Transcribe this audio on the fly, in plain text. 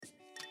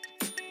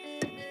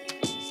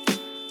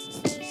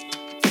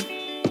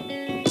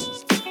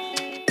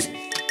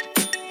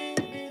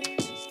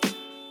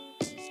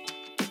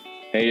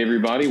Hey,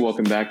 everybody.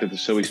 Welcome back to the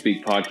So We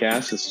Speak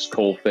podcast. This is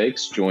Cole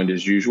Fakes, joined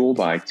as usual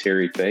by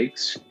Terry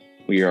Fakes.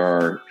 We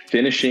are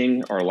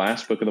finishing our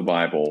last book of the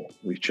Bible.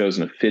 We've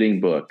chosen a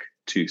fitting book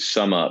to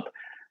sum up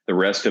the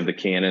rest of the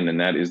canon, and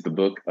that is the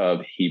book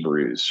of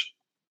Hebrews.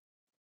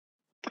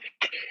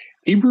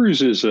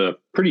 Hebrews is a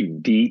pretty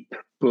deep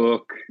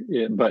book,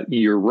 but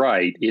you're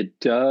right. It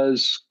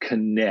does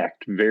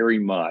connect very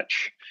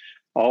much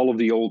all of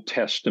the Old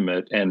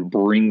Testament and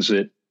brings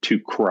it to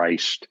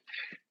Christ.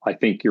 I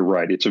think you're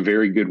right. It's a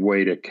very good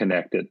way to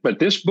connect it. But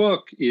this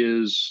book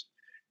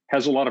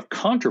has a lot of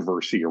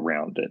controversy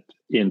around it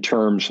in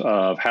terms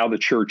of how the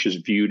church has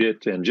viewed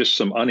it and just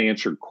some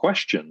unanswered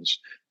questions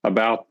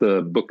about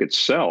the book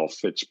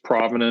itself, its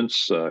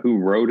provenance, who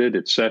wrote it,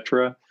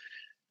 etc.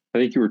 I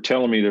think you were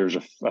telling me there's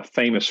a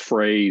famous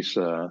phrase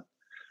to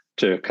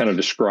kind of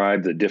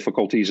describe the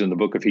difficulties in the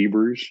book of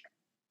Hebrews.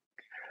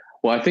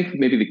 Well, I think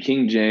maybe the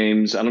King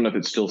James, I don't know if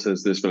it still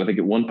says this, but I think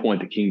at one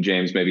point the King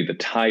James, maybe the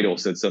title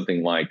said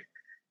something like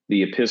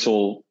the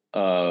epistle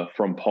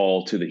from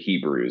Paul to the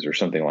Hebrews or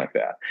something like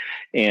that.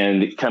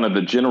 And kind of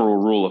the general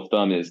rule of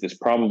thumb is this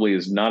probably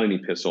is not an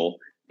epistle.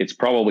 It's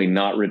probably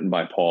not written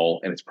by Paul,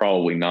 and it's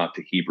probably not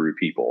to Hebrew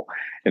people.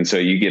 And so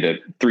you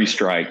get 3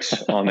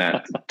 strikes on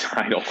that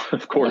title.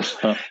 Of course,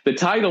 the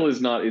title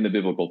is not in the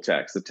biblical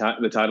text.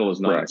 The title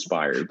is not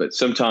inspired, but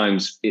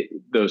sometimes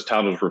those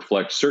titles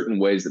reflect certain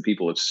ways that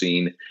people have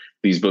seen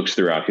these books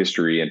throughout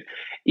history. And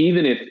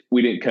even if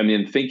we didn't come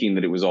in thinking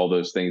that it was all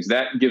those things,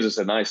 that gives us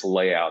a nice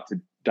layout to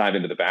dive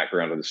into the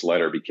background of this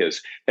letter,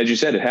 because, as you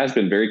said, it has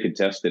been very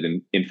contested.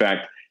 And in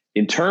fact,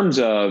 in terms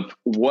of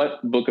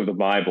what book of the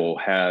Bible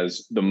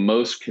has the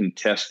most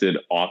contested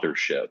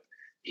authorship,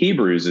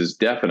 Hebrews is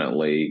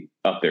definitely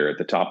up there at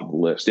the top of the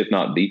list, if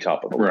not the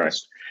top of the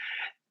list.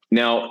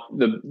 Now,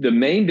 the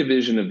main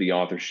division of the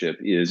authorship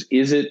is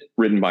it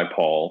written by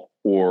Paul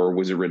or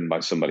was it written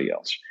by somebody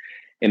else?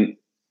 And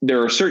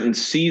there are certain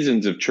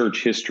seasons of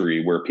church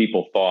history where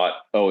people thought,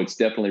 oh, it's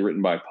definitely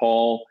written by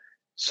Paul.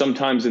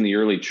 Sometimes in the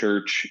early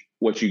church,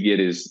 what you get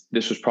is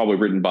this was probably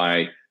written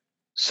by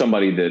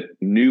somebody that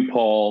knew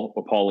Paul,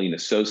 a Pauline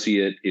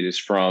associate. It is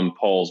from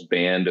Paul's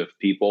band of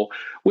people,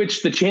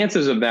 which the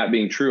chances of that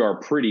being true are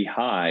pretty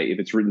high if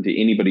it's written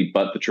to anybody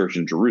but the church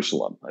in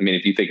Jerusalem. I mean,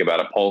 if you think about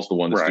it, Paul's the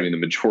one that's doing the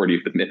majority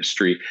of the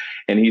ministry,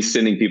 and he's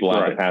sending people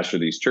out to pastor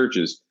these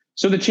churches.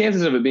 So the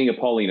chances of it being a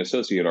Pauline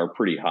associate are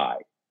pretty high.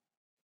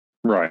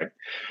 Right.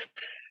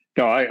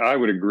 No, I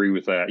would agree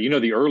with that. You know,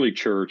 the early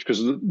church,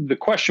 because the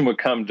question would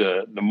come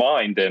to the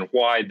mind then,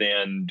 why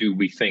then do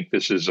we think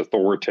this is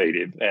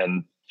authoritative?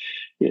 And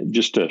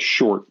just a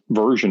short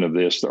version of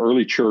this, the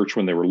early church,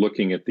 when they were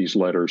looking at these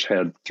letters,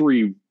 had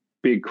 3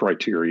 big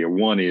criteria.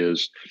 One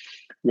is,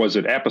 was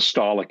it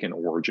apostolic in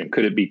origin?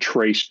 Could it be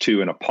traced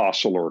to an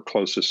apostle or a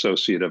close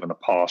associate of an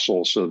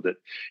apostle so that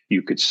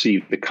you could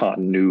see the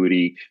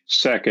continuity?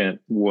 Second,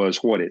 was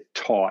what it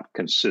taught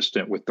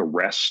consistent with the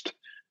rest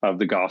of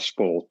the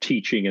gospel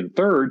teaching? And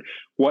third,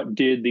 what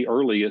did the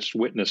earliest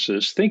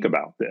witnesses think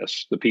about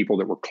this, the people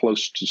that were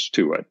closest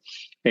to it?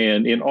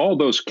 And in all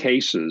those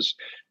cases,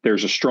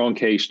 there's a strong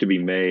case to be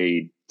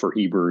made for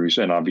Hebrews,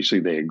 and obviously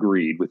they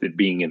agreed with it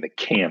being in the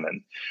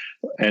canon.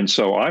 And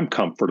so I'm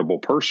comfortable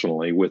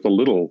personally with a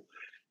little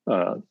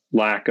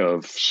lack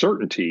of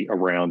certainty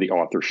around the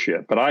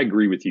authorship. But I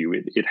agree with you.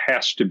 It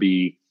has to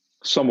be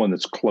someone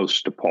that's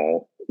close to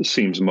Paul. It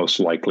seems most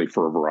likely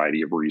for a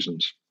variety of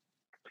reasons.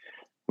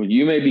 Well,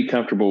 you may be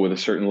comfortable with a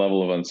certain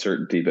level of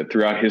uncertainty, but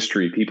throughout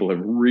history, people have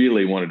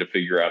really wanted to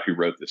figure out who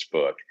wrote this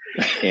book.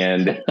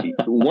 And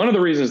one of the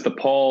reasons the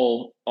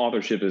Paul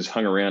authorship is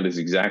hung around is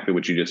exactly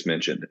what you just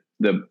mentioned.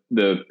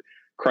 The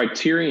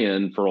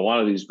criterion for a lot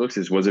of these books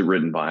is, was it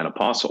written by an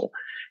apostle?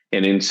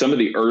 And in some of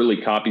the early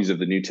copies of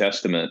the New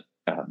Testament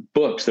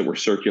books that were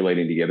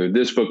circulating together,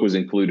 this book was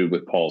included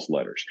with Paul's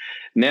letters.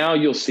 Now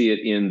you'll see it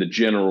in the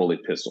general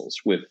epistles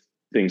with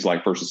things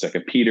like 1st and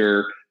 2nd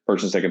Peter,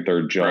 1st and 2nd,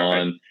 3rd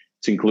John. Right.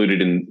 It's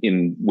included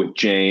in with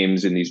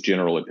James in these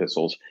general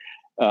epistles.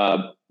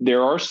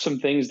 There are some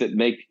things that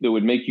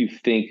would make you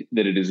think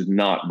that it is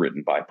not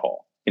written by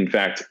Paul. In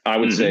fact, I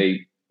would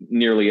say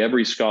nearly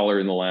every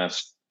scholar in the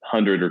last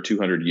 100 or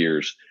 200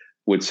 years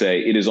would say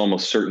it is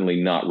almost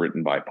certainly not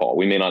written by Paul.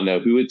 We may not know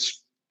who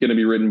it's going to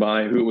be written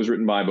by, who it was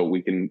written by, but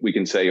we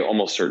can say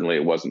almost certainly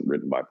it wasn't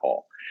written by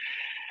Paul.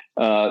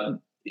 A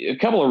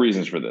couple of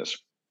reasons for this.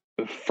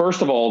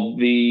 First of all,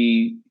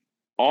 the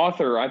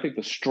author, I think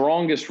the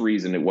strongest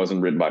reason it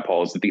wasn't written by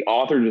Paul is that the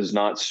author does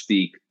not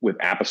speak with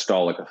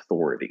apostolic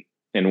authority.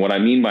 And what I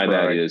mean by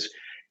that is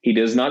he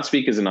does not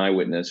speak as an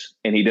eyewitness,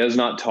 and he does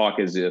not talk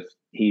as if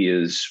he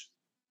is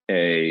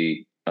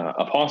a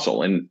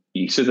apostle. And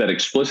he says that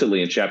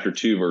explicitly in chapter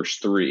 2, verse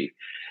 3,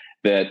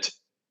 that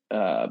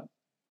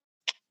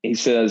he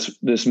says,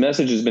 this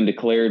message has been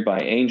declared by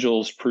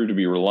angels, proved to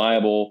be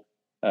reliable.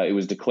 It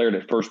was declared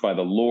at first by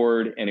the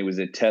Lord, and it was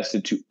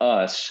attested to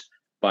us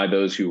by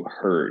those who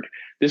heard.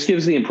 This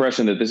gives the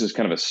impression that this is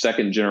kind of a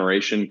second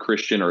generation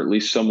Christian, or at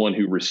least someone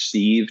who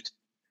received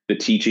the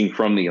teaching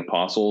from the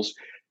apostles.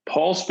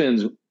 Paul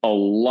spends a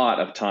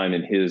lot of time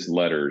in his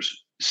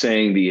letters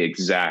saying the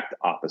exact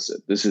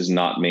opposite. This is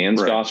not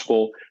man's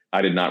gospel.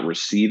 I did not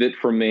receive it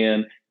from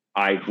man.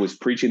 I was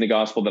preaching the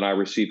gospel that I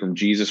received from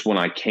Jesus when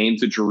I came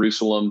to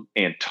Jerusalem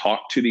and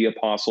talked to the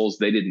apostles.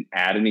 They didn't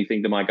add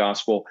anything to my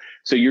gospel.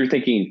 So you're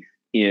thinking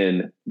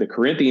in the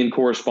Corinthian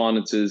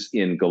correspondences,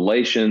 in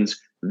Galatians,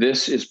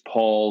 this is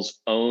Paul's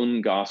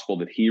own gospel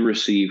that he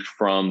received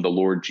from the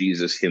Lord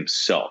Jesus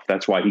himself.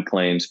 That's why he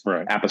claims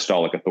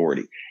apostolic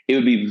authority. It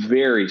would be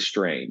very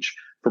strange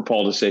for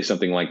Paul to say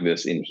something like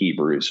this in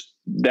Hebrews.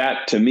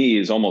 That, to me,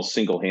 is almost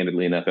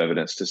single-handedly enough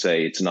evidence to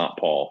say it's not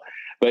Paul.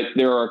 But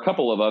there are a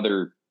couple of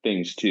other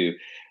things, too.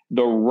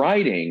 The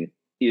writing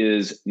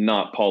is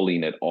not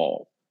Pauline at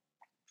all.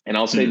 And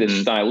I'll say this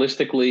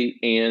stylistically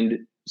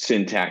and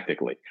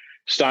syntactically.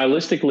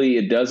 Stylistically,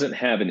 it doesn't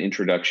have an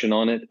introduction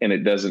on it, and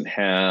it doesn't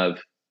have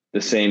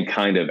the same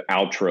kind of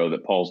outro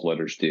that Paul's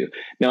letters do.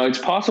 Now, it's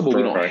possible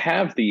we don't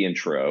have the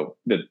intro,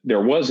 that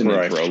there was an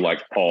intro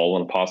like Paul,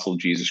 an apostle of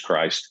Jesus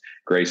Christ,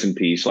 grace and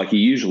peace, like he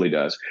usually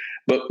does,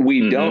 but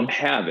we don't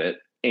have it.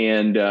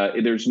 And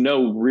there's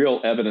no real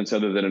evidence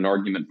other than an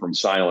argument from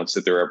silence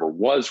that there ever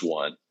was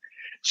one.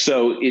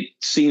 So it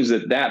seems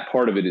that that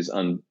part of it is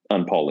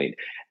un-Pauline.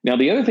 Now,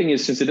 the other thing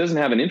is, since it doesn't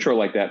have an intro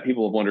like that,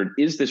 people have wondered,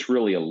 is this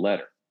really a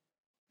letter?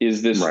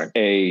 Is this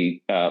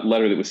a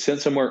letter that was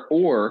sent somewhere?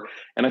 Or,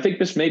 and I think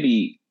this may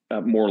be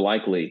more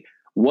likely,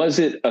 was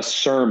it a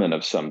sermon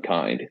of some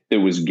kind that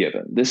was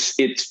given?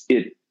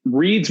 It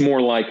reads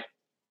more like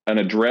an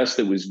address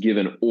that was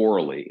given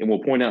orally. And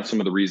we'll point out some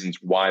of the reasons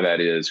why that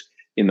is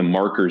in the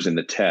markers in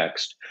the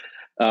text.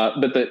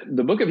 But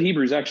the book of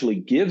Hebrews actually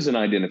gives an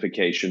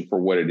identification for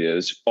what it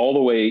is all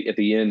the way at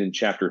the end in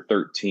chapter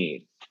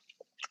 13.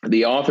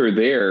 The author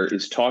there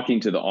is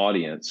talking to the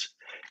audience.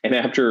 And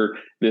after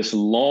this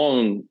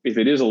long, if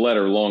it is a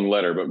letter, long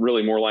letter, but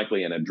really more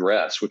likely an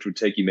address, which would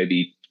take you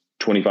maybe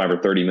 25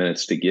 or 30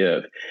 minutes to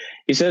give,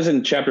 he says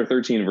in chapter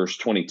 13, verse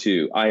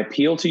 22, I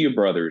appeal to you,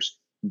 brothers,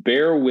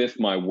 bear with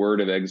my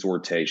word of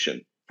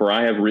exhortation, for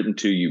I have written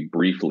to you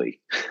briefly.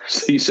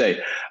 So you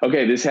say,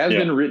 okay, this has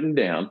been written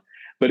down,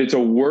 but it's a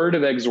word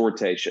of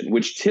exhortation,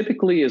 which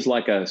typically is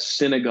like a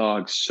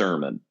synagogue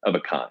sermon of a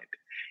kind.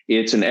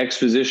 It's an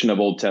exposition of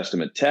Old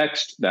Testament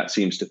text. That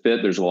seems to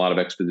fit. There's a lot of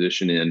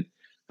exposition in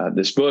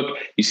this book.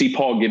 You see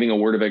Paul giving a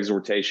word of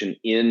exhortation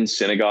in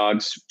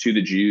synagogues to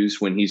the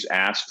Jews when he's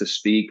asked to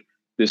speak.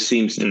 This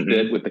seems to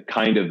fit with the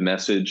kind of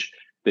message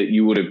that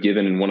you would have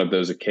given in one of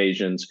those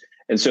occasions.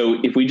 And so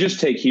if we just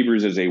take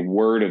Hebrews as a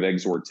word of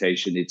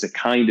exhortation, it's a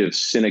kind of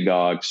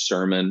synagogue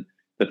sermon,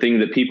 the thing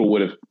that people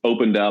would have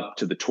opened up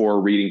to the Torah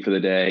reading for the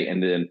day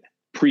and then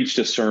preached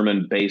a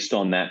sermon based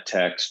on that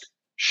text,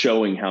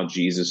 showing how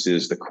Jesus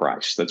is the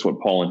Christ. That's what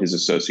Paul and his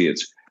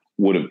associates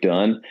would have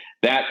done.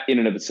 That in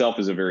and of itself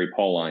is a very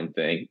Pauline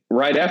thing.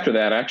 Right after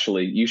that,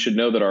 actually, you should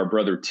know that our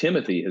brother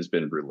Timothy has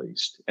been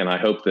released. And I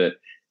hope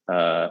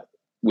that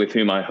with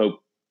whom I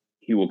hope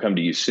he will come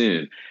to you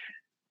soon.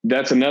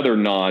 That's another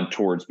nod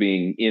towards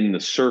being in the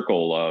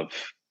circle of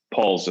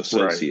Paul's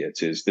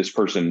associates, is this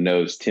person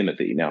knows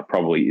Timothy. Now,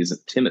 probably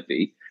isn't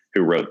Timothy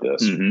who wrote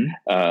this.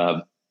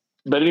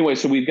 But anyway,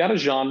 so we've got a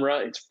genre.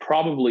 It's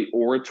probably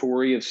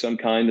oratory of some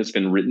kind that's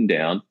been written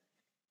down.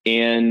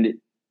 And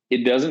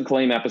it doesn't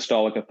claim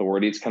apostolic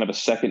authority. It's kind of a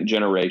second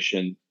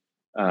generation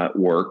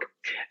work.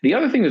 The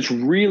other thing that's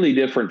really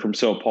different from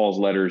some of Paul's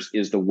letters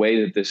is the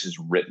way that this is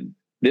written.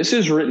 This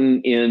is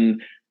written in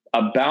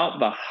about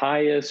the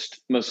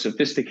highest, most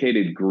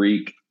sophisticated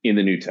Greek in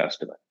the New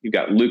Testament. You've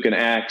got Luke and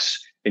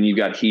Acts, and you've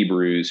got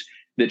Hebrews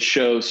that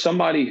show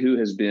somebody who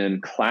has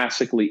been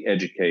classically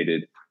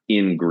educated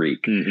in Greek.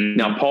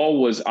 Now,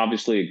 Paul was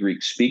obviously a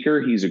Greek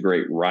speaker. He's a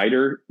great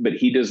writer, but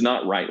he does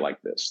not write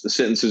like this. The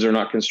sentences are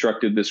not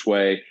constructed this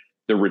way.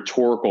 The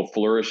rhetorical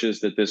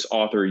flourishes that this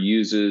author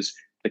uses,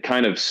 the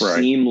kind of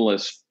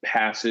seamless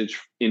passage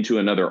into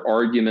another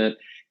argument.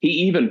 He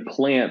even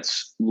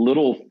plants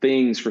little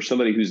things for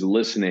somebody who's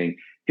listening.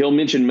 He'll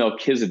mention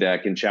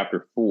Melchizedek in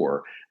chapter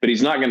 4, but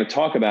he's not going to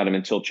talk about him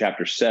until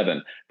chapter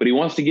 7. But he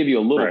wants to give you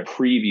a little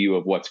preview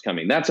of what's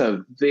coming. That's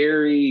a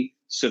very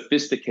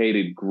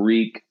sophisticated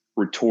Greek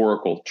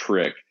rhetorical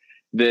trick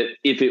that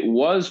if it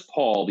was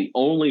Paul, the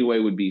only way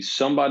would be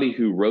somebody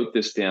who wrote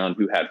this down,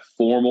 who had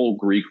formal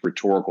Greek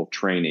rhetorical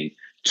training,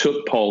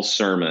 took Paul's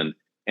sermon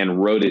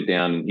and wrote it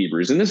down in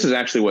Hebrews. And this is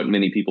actually what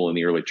many people in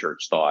the early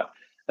church thought.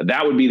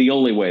 That would be the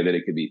only way that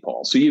it could be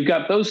Paul. So you've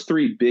got those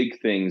three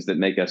big things that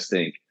make us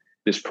think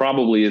this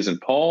probably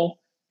isn't Paul.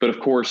 But of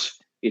course,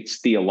 it's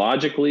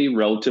theologically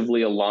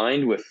relatively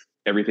aligned with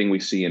everything we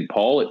see in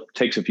Paul. It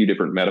takes a few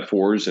different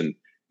metaphors and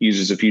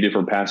uses a few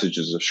different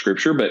passages of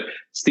scripture, but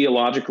it's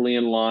theologically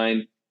in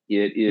line.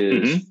 It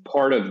is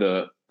part of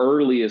the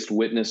earliest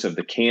witness of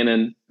the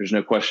canon. There's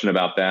no question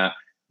about that,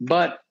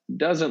 but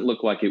doesn't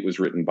look like it was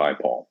written by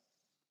Paul.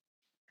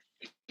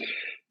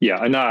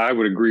 Yeah, and I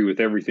would agree with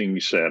everything you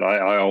said.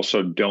 I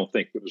also don't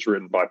think it was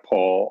written by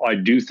Paul. I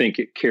do think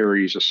it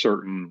carries a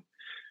certain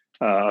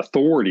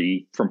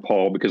authority from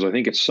Paul because I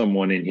think it's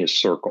someone in his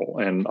circle,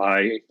 and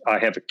I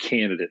have a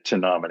candidate to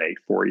nominate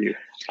for you.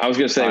 I was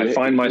going to say, I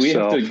find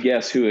myself, we have to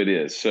guess who it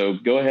is. So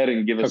go ahead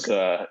and give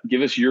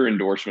us your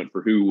endorsement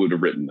for who would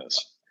have written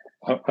this.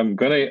 I'm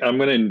gonna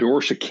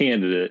endorse a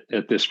candidate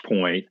at this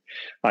point.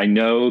 I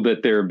know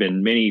that there have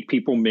been many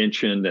people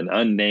mentioned an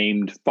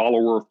unnamed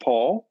follower of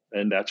Paul,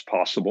 and that's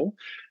possible.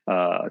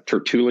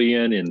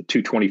 Tertullian in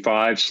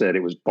 225 said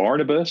it was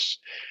Barnabas.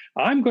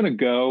 I'm going to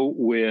go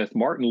with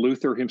Martin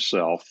Luther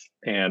himself,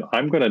 and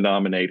I'm going to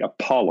nominate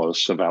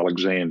Apollos of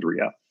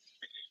Alexandria.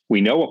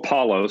 We know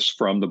Apollos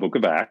from the book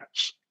of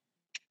Acts,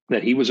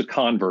 that he was a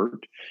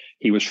convert.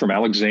 He was from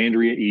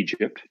Alexandria,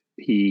 Egypt.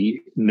 He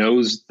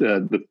knows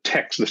the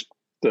text,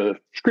 the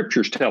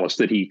scriptures tell us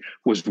that he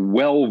was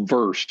well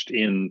versed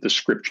in the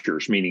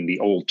scriptures, meaning the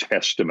Old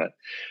Testament.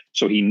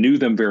 So he knew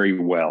them very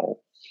well.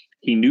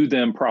 He knew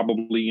them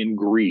probably in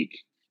Greek.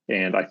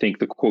 And I think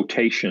the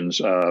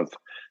quotations of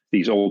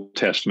these Old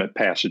Testament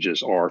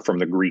passages are from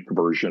the Greek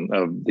version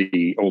of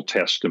the Old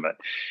Testament.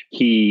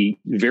 He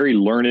very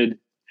learned.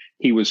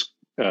 He was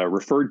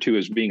referred to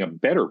as being a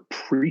better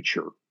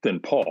preacher than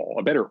Paul,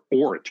 a better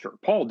orator.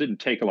 Paul didn't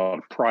take a lot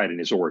of pride in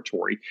his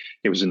oratory.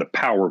 It was in the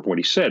power of what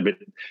he said, but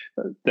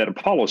that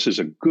Apollos is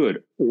a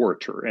good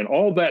orator. And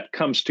all that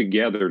comes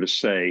together to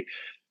say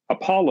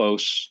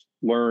Apollos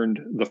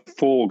learned the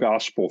full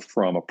gospel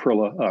from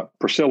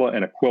Priscilla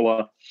and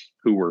Aquila,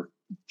 who were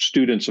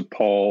students of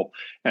Paul.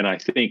 And I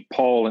think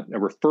Paul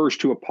refers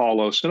to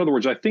Apollos. In other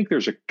words, I think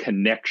there's a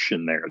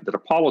connection there, that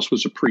Apollos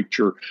was a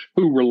preacher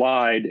who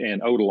relied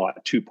and owed a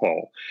lot to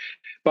Paul.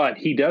 But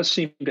he does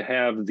seem to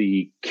have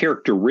the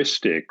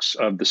characteristics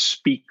of the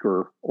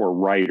speaker or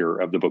writer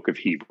of the book of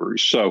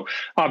Hebrews. So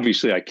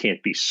obviously I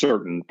can't be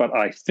certain, but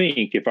I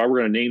think if I were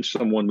going to name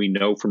someone we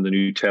know from the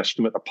New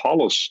Testament,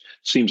 Apollos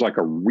seems like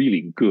a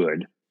really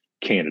good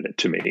candidate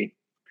to me.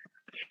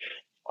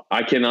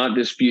 I cannot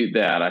dispute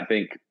that. I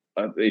think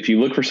if you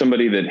look for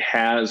somebody that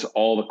has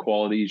all the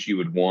qualities you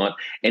would want,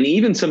 and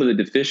even some of the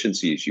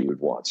deficiencies you would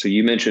want. So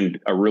you mentioned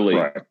a really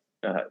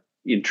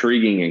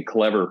intriguing and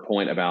clever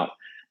point about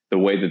the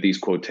way that these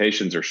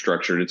quotations are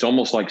structured. It's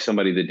almost like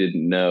somebody that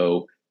didn't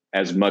know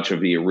as much of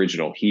the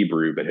original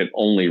Hebrew, but had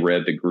only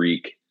read the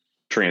Greek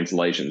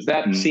translations.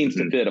 That seems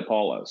to fit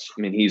Apollos.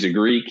 I mean, he's a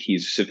Greek,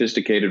 he's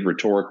sophisticated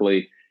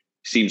rhetorically,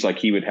 seems like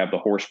he would have the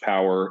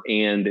horsepower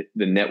and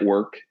the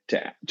network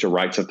to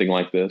write something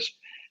like this.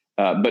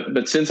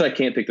 But since I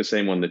can't pick the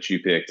same one that you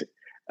picked,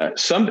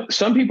 some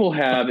people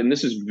have, and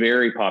this is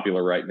very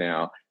popular right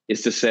now,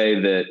 is to say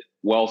that,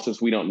 well,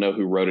 since we don't know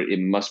who wrote it, it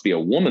must be a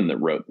woman that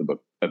wrote the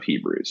book of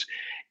Hebrews.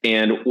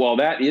 And while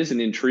that is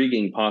an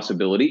intriguing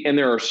possibility, and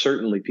there are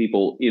certainly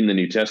people in the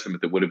New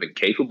Testament that would have been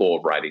capable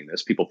of writing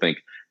this, people think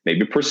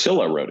maybe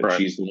Priscilla wrote it. Right.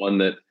 She's the one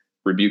that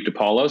rebuked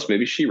Apollos.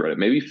 Maybe she wrote it.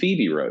 Maybe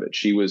Phoebe wrote it.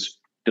 She was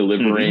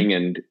delivering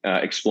and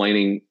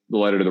explaining the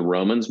letter to the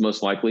Romans,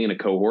 most likely in a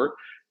cohort.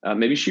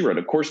 Maybe she wrote it.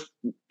 Of course,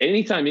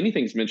 anytime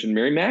anything's mentioned,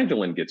 Mary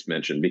Magdalene gets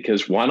mentioned,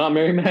 because why not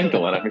Mary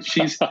Magdalene? I mean,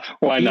 she's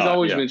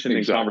always mentioned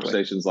in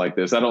conversations like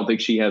this. I don't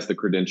think she has the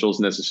credentials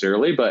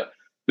necessarily, but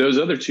those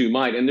other two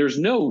might. And there's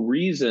no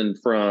reason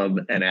from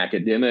an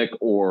academic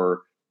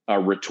or a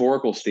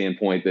rhetorical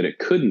standpoint that it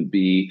couldn't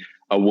be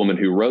a woman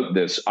who wrote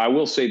this. I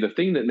will say the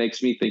thing that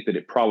makes me think that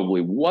it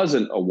probably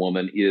wasn't a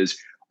woman is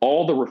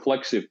all the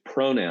reflexive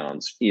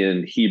pronouns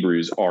in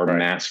Hebrews are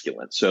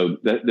masculine. So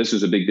this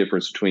is a big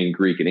difference between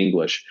Greek and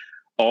English.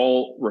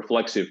 All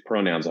reflexive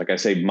pronouns, like I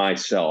say,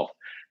 myself.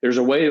 There's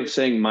a way of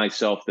saying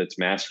myself that's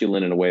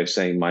masculine and a way of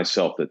saying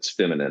myself that's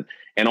feminine.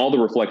 And all the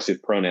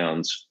reflexive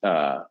pronouns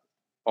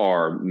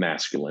are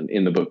masculine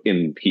in the book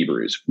in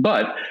Hebrews.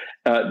 But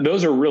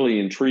those are really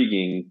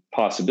intriguing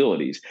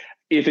possibilities.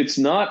 If it's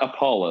not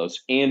Apollos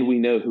and we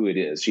know who it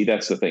is, see,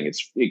 that's the thing.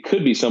 It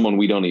could be someone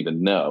we don't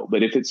even know.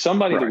 But if it's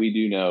somebody that we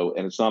do know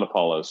and it's not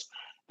Apollos,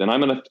 then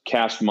I'm going to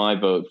cast my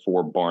vote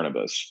for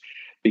Barnabas,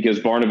 because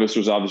Barnabas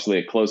was obviously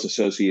a close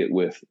associate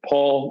with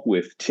Paul,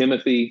 with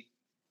Timothy.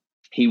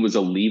 He was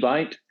a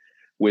Levite,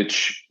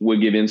 which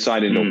would give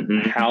insight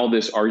into how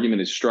this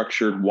argument is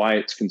structured, why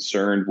it's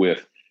concerned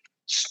with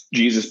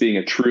Jesus being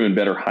a true and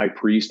better high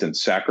priest and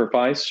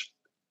sacrifice.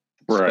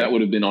 So that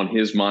would have been on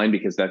his mind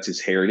because that's his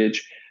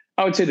heritage.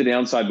 I would say the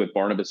downside with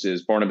Barnabas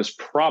is Barnabas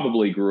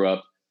probably grew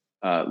up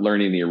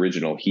learning the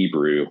original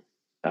Hebrew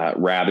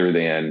rather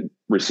than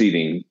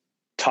receiving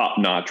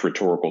top-notch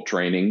rhetorical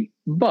training.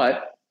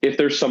 But if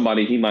there's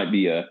somebody, he might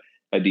be a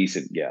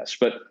decent guess.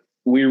 But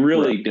we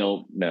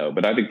don't know.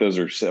 But I think those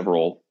are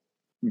several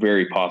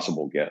very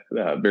possible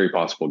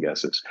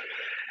guesses.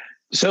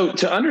 So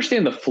to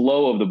understand the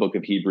flow of the book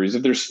of Hebrews,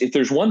 if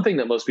there's one thing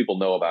that most people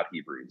know about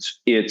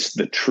Hebrews, it's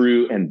the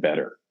true and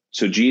better.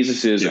 So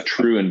Jesus is a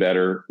true and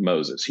better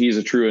Moses. He's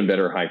a true and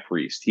better high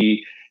priest.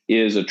 He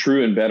is a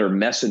true and better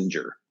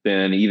messenger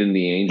than even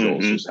the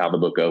angels, is how the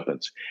book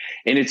opens.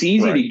 And it's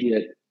easy to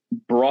get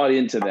brought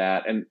into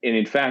that. And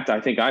in fact, I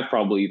think I've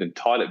probably even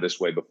taught it this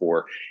way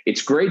before.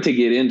 It's great to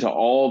get into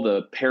all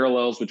the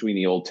parallels between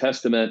the Old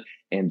Testament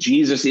and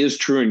Jesus is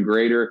true and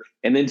greater.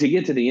 And then to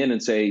get to the end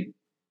and say,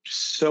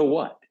 so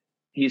what?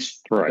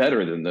 He's Right.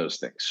 better than those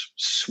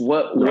things.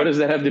 What Right. does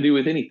that have to do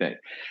with anything?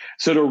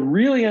 So to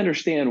really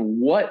understand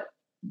what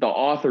the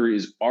author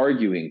is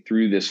arguing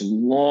through the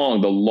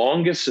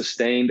longest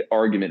sustained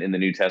argument in the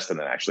New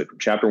Testament, actually, from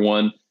chapter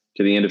 1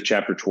 to the end of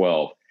chapter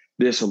 12,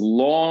 this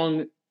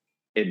long,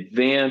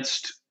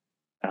 advanced,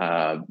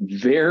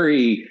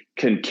 very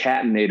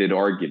concatenated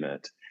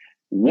argument.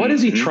 What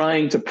is he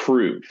trying to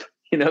prove?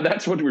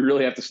 That's what we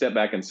really have to step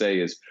back and say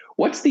is,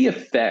 what's the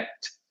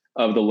effect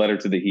of the letter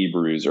to the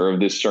Hebrews, or of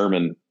this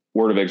sermon,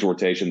 word of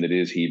exhortation that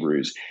is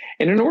Hebrews?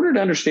 And in order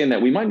to understand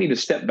that, we might need to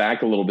step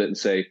back a little bit and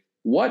say,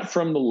 what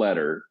from the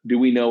letter do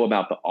we know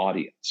about the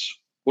audience?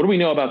 What do we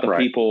know about the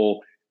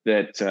people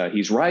that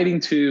he's writing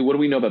to? What do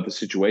we know about the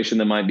situation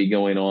that might be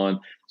going on?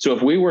 So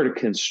if we were to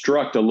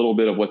construct a little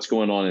bit of what's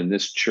going on in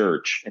this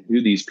church and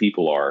who these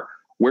people are,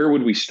 where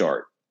would we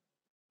start?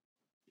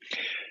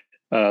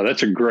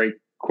 That's a great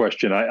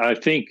question. I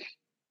think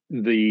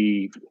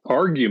the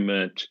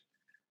argument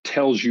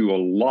tells you a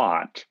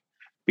lot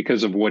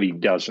because of what he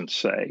doesn't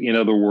say. In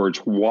other words,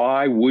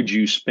 why would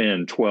you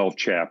spend 12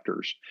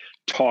 chapters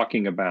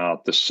talking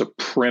about the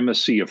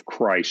supremacy of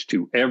Christ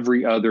to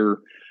every other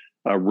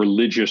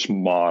religious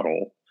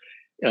model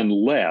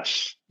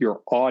unless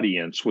your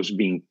audience was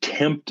being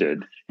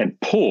tempted and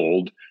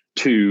pulled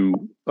to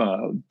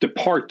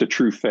depart the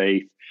true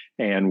faith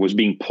and was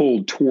being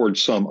pulled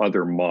towards some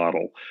other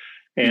model?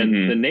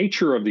 And the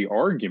nature of the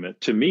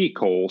argument, to me,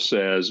 Cole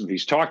says,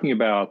 he's talking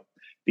about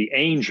the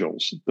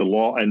angels, the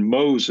law, and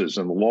Moses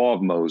and the law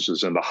of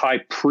Moses and the high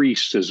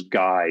priests as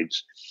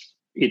guides.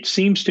 It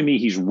seems to me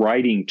he's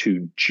writing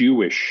to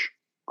Jewish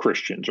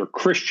Christians, or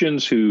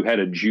Christians who had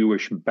a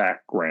Jewish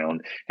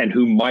background and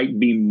who might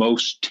be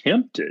most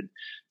tempted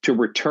to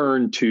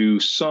return to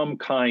some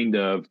kind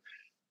of,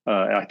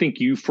 I think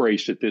you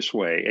phrased it this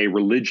way, a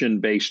religion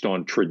based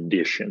on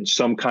tradition,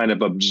 some kind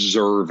of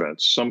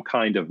observance, some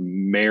kind of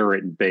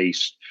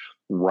merit-based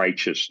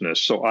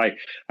righteousness. So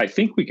I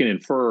think we can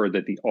infer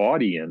that the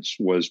audience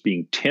was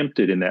being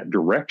tempted in that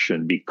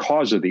direction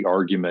because of the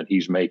argument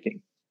he's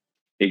making.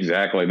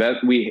 Exactly.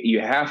 You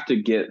have to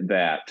get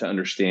that to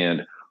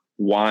understand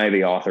why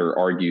the author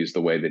argues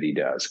the way that he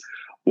does.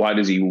 Why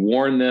does he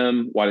warn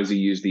them? Why does he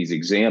use these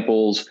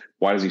examples?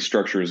 Why does he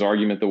structure his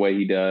argument the way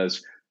he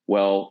does?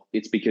 Well,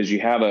 it's because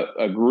you have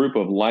a group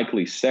of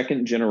likely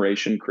second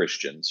generation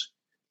Christians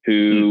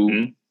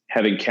who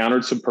have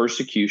encountered some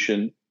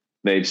persecution.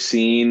 They've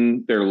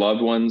seen their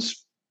loved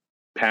ones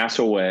pass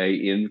away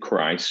in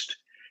Christ,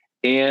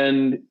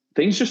 and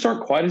things just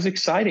aren't quite as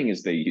exciting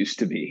as they used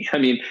to be. I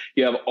mean,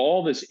 you have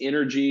all this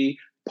energy.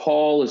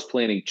 Paul is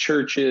planting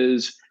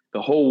churches.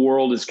 The whole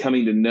world is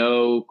coming to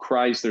know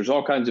Christ. There's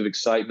all kinds of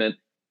excitement.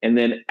 And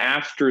then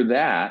after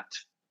that,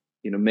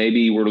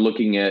 maybe we're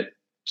looking at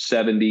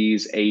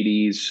 70s,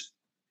 80s,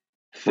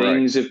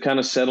 things have kind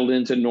of settled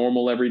into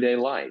normal everyday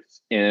life.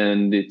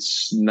 And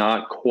it's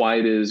not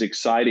quite as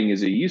exciting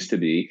as it used to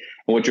be.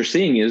 And what you're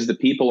seeing is the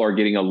people are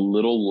getting a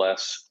little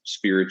less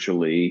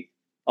spiritually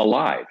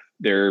alive.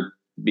 They're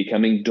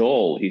becoming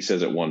dull, he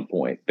says at one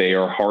point. They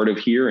are hard of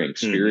hearing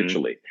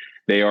spiritually.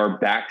 They are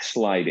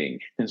backsliding,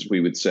 as we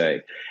would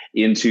say,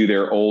 into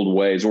their old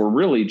ways, or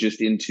really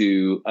just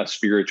into a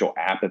spiritual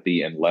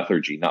apathy and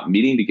lethargy, not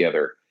meeting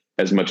together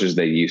as much as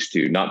they used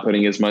to, not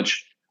putting as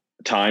much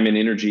time and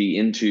energy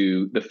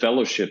into the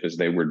fellowship as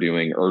they were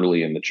doing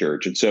early in the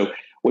church. And so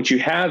what you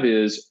have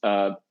is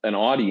an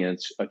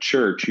audience, a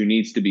church who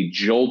needs to be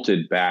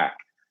jolted back.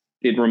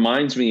 It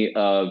reminds me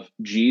of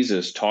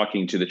Jesus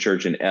talking to the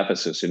church in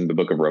Ephesus in the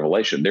book of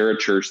Revelation. They're a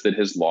church that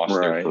has lost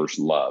their first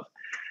love.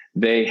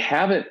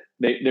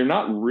 They're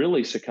not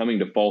really succumbing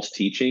to false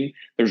teaching.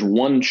 There's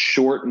one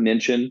short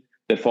mention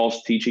that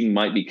false teaching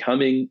might be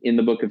coming in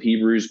the book of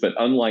Hebrews, but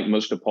unlike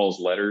most of Paul's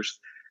letters,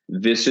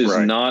 this is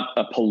not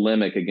a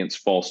polemic against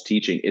false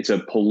teaching. It's a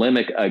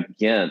polemic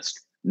against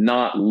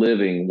not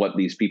living what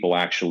these people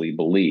actually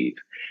believe.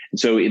 And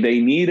so they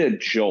need a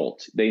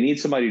jolt. They need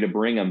somebody to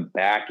bring them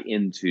back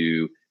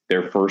into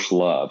their first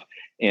love.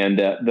 And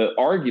the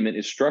argument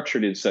is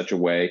structured in such a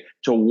way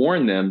to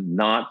warn them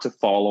not to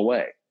fall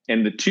away.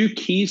 And the two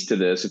keys to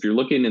this, if you're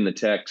looking in the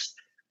text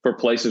for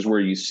places where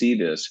you see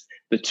this,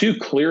 the two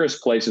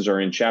clearest places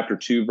are in chapter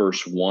 2,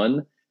 verse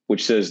 1,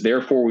 which says,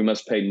 therefore, we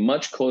must pay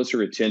much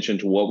closer attention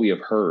to what we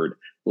have heard,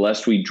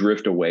 lest we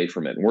drift away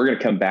from it. And we're going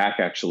to come back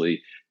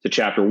actually to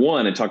chapter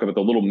 1 and talk about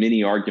the little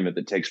mini argument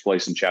that takes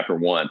place in chapter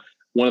 1,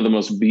 one of the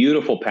most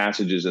beautiful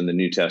passages in the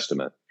New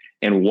Testament,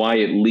 and why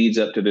it leads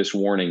up to this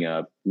warning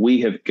of, we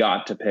have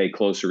got to pay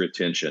closer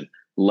attention,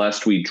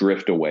 lest we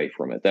drift away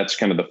from it. That's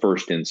kind of the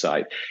first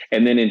insight.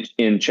 And then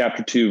in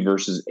chapter 2,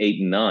 verses 8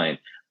 and 9,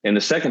 and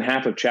the second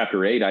half of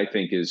chapter 8, I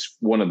think, is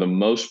one of the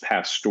most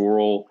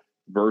pastoral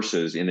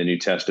verses in the New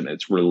Testament.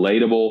 It's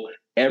relatable.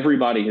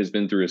 Everybody has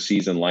been through a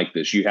season like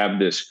this. You have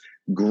this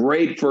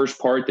great first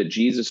part that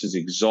Jesus is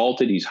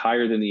exalted. He's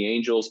higher than the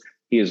angels.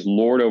 He is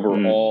Lord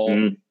over all,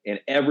 and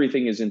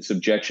everything is in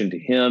subjection to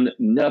him.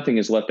 Nothing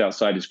is left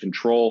outside his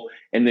control.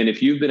 And then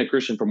if you've been a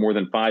Christian for more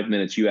than 5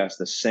 minutes, you ask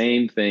the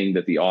same thing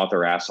that the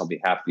author asks on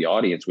behalf of the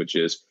audience, which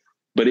is,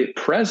 but at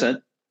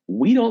present,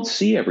 we don't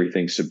see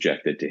everything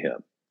subjected to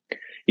him.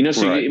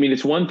 So Right. I mean,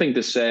 it's one thing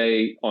to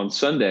say on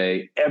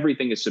Sunday,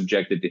 everything is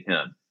subjected to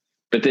him.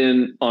 But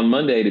then on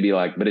Monday to be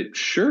like, but it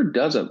sure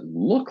doesn't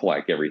look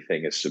like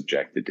everything is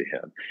subjected to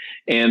him.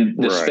 And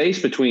the Right.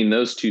 space between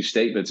those two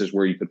statements is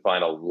where you could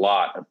find a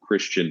lot of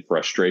Christian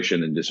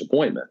frustration and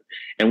disappointment.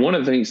 And one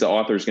of the things the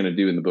author is going to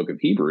do in the book of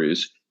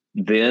Hebrews,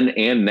 then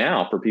and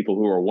now, for people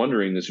who are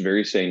wondering this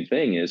very same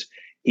thing, is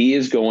he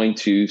is going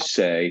to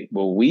say,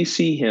 well, we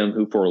see him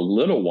who for a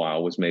little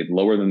while was made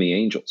lower than the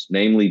angels,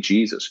 namely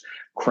Jesus,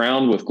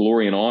 crowned with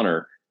glory and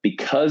honor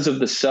because of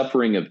the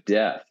suffering of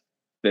death,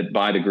 that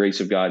by the grace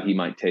of God, he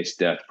might taste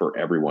death for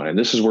everyone. And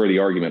this is where the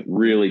argument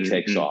really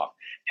takes off.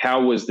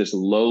 How was this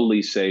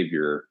lowly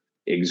Savior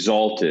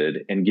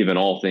exalted and given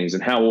all things?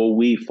 And how will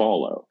we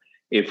follow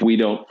if we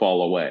don't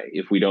fall away,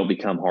 if we don't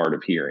become hard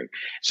of hearing?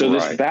 So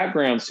this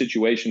background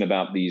situation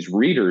about these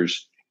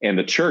readers and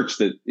the church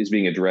that is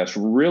being addressed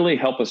really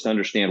help us to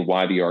understand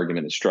why the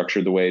argument is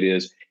structured the way it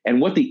is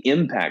and what the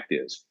impact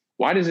is.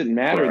 Why does it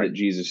matter that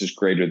Jesus is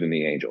greater than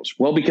the angels?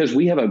 Well, because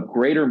we have a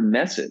greater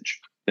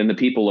message than the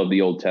people of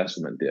the Old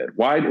Testament did.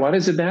 Why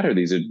does it matter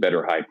he's a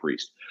better high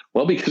priest?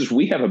 Well, because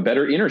we have a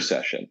better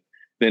intercession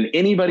than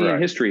anybody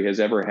in history has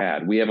ever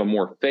had. We have a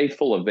more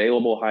faithful,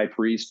 available high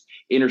priest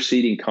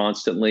interceding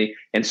constantly.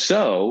 And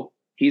so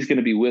he's going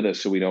to be with us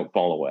so we don't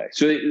fall away.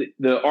 So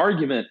the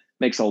argument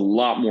makes a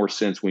lot more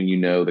sense when you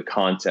know the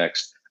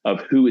context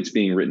of who it's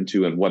being written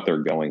to and what they're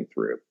going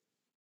through.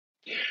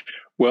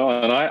 Well,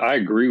 and I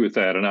agree with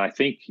that. And I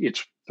think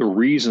it's the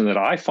reason that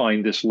I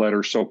find this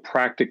letter so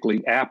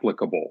practically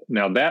applicable.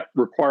 Now, that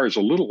requires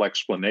a little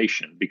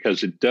explanation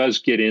because it does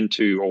get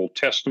into Old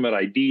Testament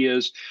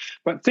ideas.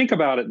 But think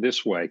about it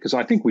this way, because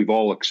I think we've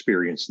all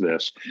experienced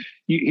this.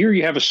 Here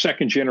you have a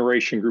second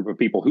generation group of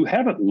people who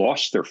haven't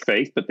lost their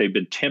faith, but they've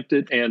been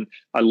tempted. And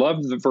I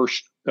love the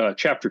verse,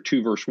 chapter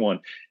 2, verse 1.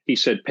 He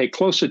said, pay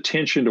close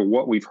attention to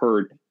what we've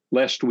heard,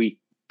 lest we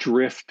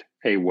drift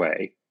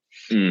away.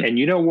 And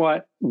you know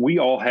what? We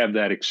all have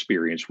that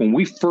experience. When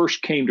we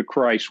first came to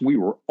Christ, we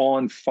were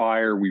on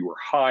fire. We were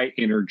high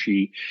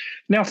energy.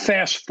 Now,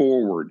 fast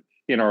forward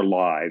in our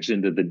lives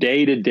into the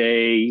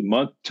day-to-day,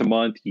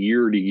 month-to-month,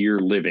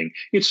 year-to-year living.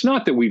 It's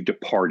not that we've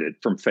departed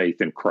from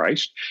faith in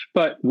Christ,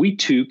 but we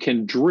too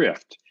can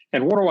drift.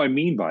 And what do I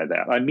mean by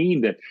that? I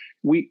mean that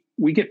we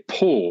get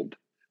pulled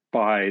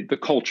by the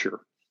culture.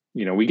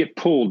 We get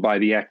pulled by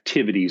the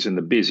activities and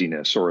the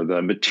busyness or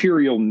the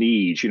material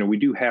needs. We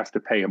do have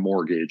to pay a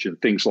mortgage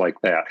and things like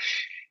that.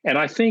 And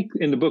I think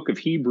in the book of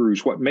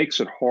Hebrews, what makes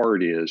it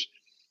hard is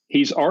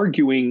he's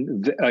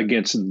arguing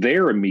against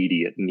their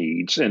immediate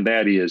needs. And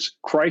that is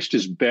Christ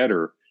is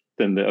better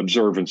than the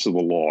observance of the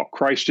law.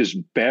 Christ is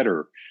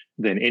better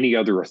than any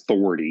other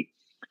authority.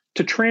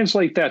 To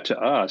translate that to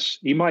us,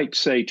 he might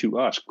say to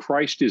us,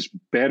 Christ is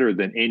better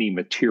than any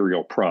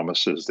material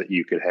promises that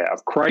you could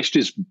have. Christ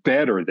is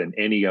better than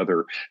any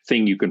other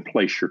thing you can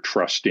place your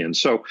trust in.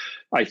 So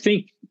I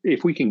think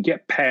if we can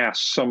get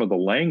past some of the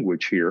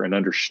language here and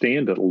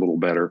understand it a little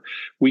better,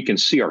 we can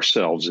see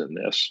ourselves in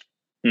this.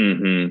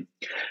 Mm-hmm.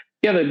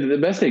 Yeah, the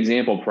best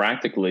example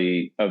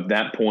practically of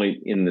that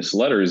point in this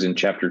letter is in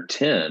chapter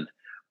 10,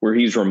 where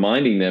he's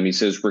reminding them, he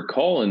says,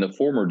 recall in the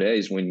former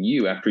days when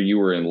you, after you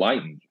were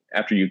enlightened,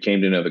 after you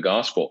came to know the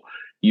gospel,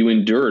 you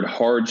endured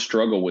hard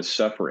struggle with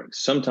suffering,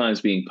 sometimes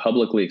being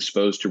publicly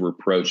exposed to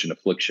reproach and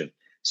affliction,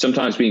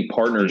 sometimes being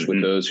partners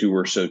with those who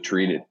were so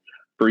treated.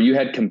 For you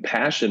had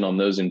compassion on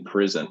those in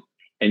prison,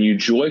 and you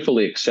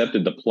joyfully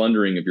accepted the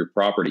plundering of your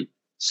property,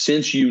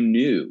 since you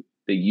knew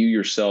that you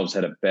yourselves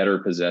had a better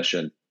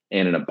possession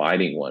and an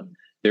abiding one.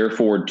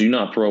 Therefore, do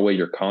not throw away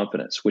your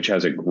confidence, which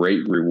has a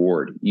great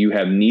reward. You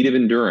have need of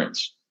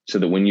endurance, so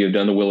that when you have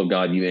done the will of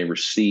God, you may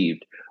receive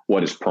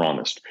what is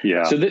promised.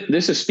 Yeah. So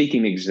this is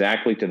speaking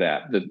exactly to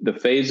that, the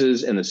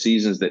phases and the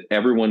seasons that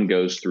everyone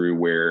goes through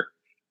where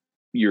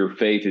your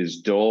faith is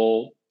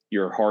dull,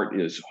 your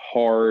heart is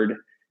hard,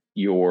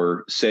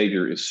 your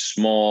Savior is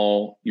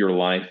small, your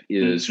life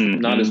is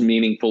not as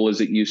meaningful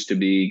as it used to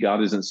be, God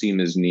doesn't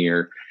seem as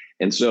near.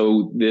 And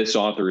so this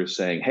author is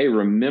saying, hey,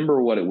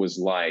 remember what it was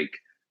like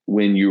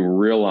when you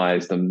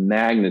realize the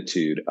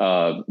magnitude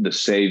of the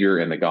Savior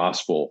and the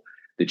gospel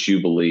that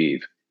you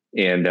believe.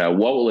 And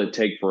what will it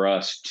take for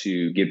us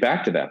to get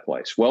back to that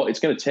place? Well, it's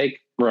going to take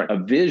a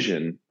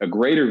vision, a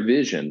greater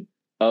vision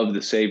of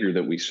the Savior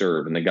that we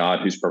serve and the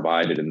God who's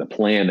provided and the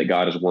plan that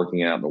God is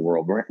working out in the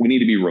world. We need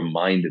to be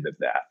reminded of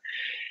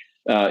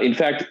that. In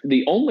fact,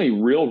 the only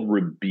real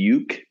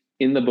rebuke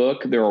in the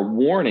book, there are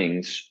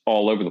warnings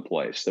all over the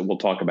place that we'll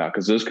talk about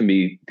because those can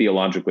be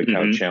theologically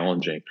kind of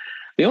challenging.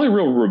 The only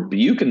real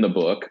rebuke in the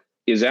book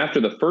is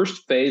after the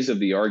first phase of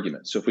the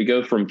argument. So if we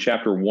go from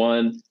chapter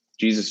 1,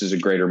 Jesus is a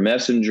greater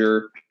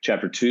messenger.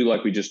 Chapter 2,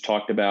 like we just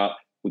talked about,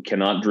 we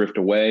cannot drift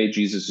away.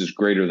 Jesus is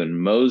greater than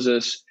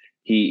Moses.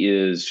 He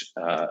is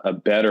a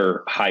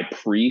better high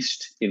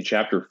priest in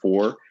chapter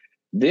 4.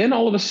 Then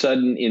all of a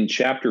sudden in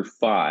chapter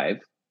 5,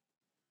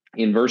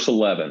 in verse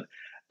 11,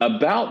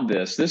 about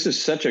this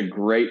is such a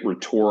great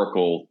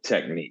rhetorical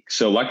technique.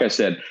 So like I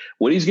said,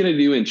 what he's going to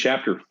do in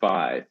chapter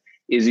 5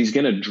 is he's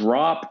going to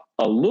drop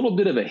a little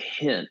bit of a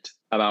hint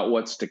about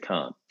what's to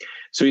come.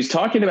 So he's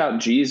talking about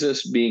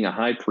Jesus being a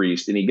high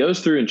priest, and he goes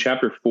through in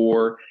chapter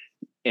 4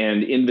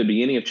 and in the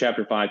beginning of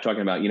chapter 5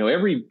 talking about,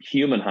 every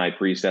human high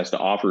priest has to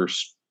offer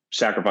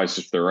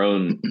sacrifices for their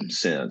own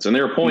sins, and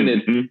they're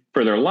appointed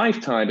for their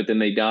lifetime, but then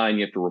they die and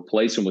you have to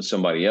replace them with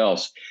somebody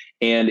else.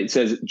 And it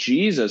says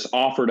Jesus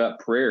offered up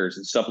prayers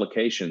and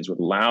supplications with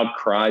loud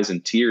cries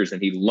and tears,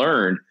 and he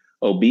learned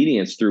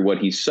obedience through what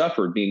he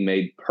suffered, being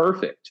made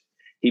perfect.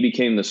 He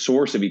became the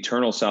source of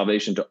eternal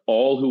salvation to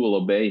all who will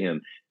obey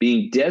him,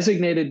 being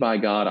designated by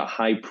God a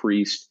high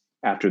priest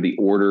after the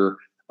order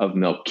of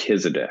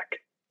Melchizedek.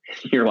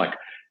 You're like,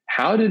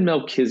 how did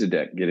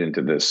Melchizedek get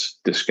into this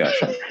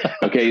discussion?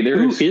 Okay,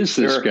 who is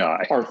this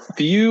guy? There are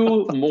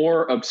few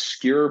more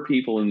obscure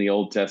people in the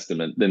Old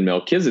Testament than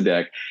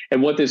Melchizedek.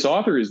 And what this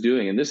author is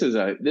doing, and this is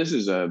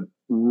a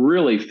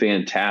really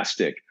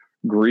fantastic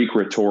Greek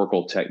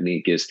rhetorical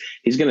technique, is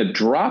he's going to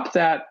drop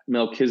that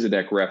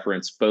Melchizedek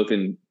reference both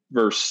in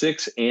verse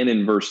 6 and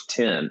in verse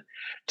 10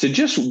 to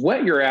just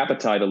whet your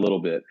appetite a little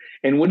bit.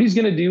 And what he's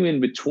going to do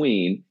in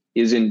between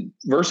is in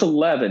verse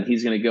 11,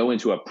 he's going to go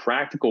into a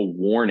practical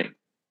warning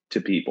to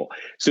people.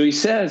 So he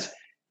says,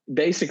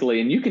 basically,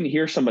 and you can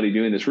hear somebody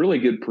doing this, really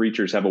good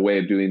preachers have a way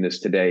of doing this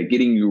today,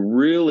 getting you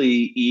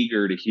really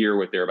eager to hear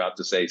what they're about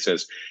to say. He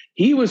says,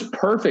 he was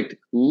perfect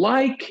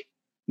like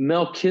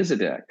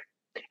Melchizedek.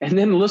 And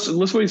then listen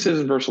what he says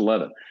in verse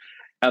 11.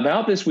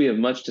 About this, we have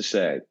much to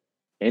say,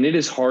 and it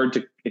is hard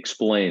to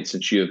explain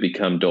since you have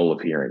become dull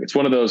of hearing. It's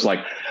one of those like,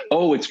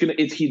 oh,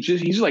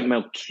 he's like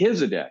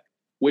Melchizedek,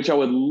 which I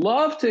would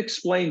love to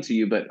explain to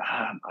you, but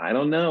I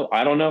don't know.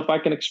 I don't know if I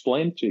can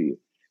explain it to you.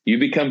 You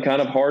become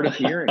kind of hard of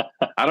hearing.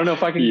 I don't know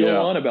if I can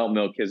go on about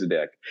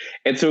Melchizedek.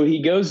 And so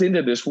he goes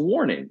into this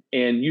warning,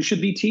 and you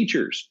should be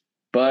teachers,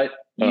 but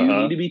you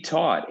need to be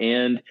taught,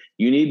 and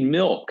you need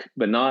milk,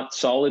 but not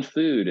solid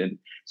food. And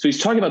so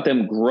he's talking about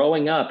them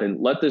growing up,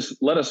 and let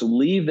us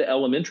leave the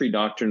elementary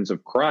doctrines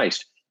of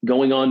Christ,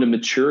 going on to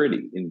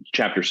maturity in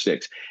chapter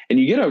 6. And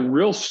you get a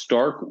real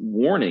stark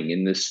warning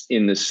in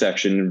this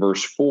section in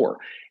verse 4.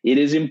 It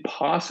is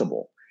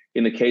impossible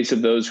in the case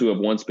of those who have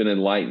once been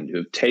enlightened, who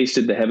have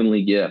tasted the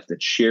heavenly gift,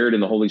 that shared in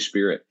the Holy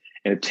Spirit,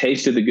 and have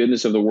tasted the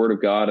goodness of the word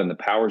of God and the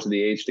powers of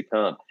the age to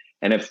come,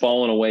 and have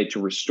fallen away,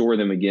 to restore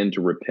them again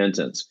to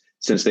repentance,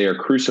 since they are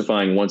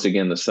crucifying once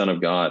again the Son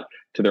of God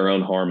to their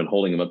own harm and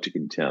holding him up to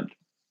contempt.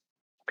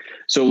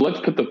 So let's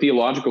put the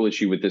theological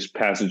issue with this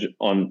passage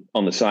on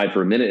the side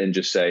for a minute and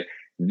just say,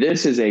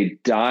 this is a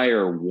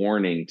dire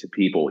warning to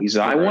people. He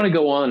said, I want to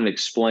go on and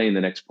explain the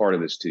next part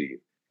of this to you,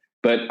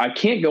 but I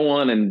can't go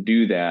on and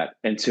do that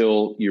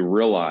until you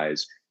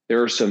realize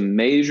there are some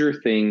major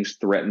things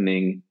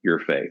threatening your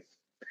faith.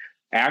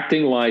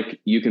 Acting like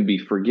you can be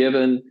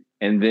forgiven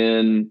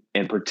and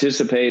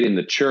participate in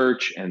the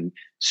church and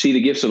see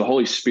the gifts of the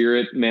Holy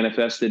Spirit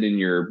manifested in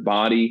your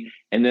body,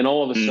 and then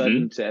all of a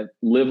sudden to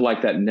live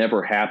like that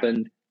never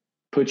happened,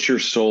 puts your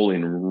soul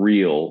in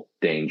real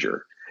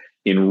danger.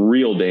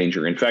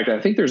 In fact, I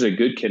think there's a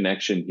good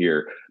connection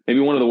here. Maybe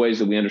one of the ways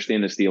that we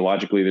understand this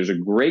theologically, there's a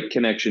great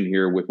connection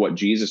here with what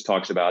Jesus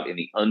talks about in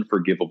the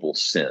unforgivable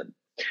sin.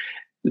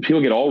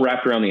 People get all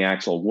wrapped around the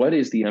axle. What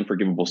is the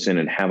unforgivable sin,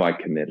 and have I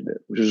committed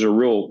it? Which is a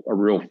real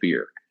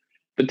fear.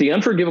 But the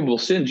unforgivable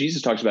sin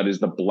Jesus talks about is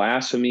the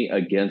blasphemy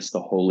against the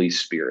Holy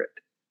Spirit,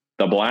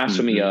 the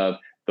blasphemy of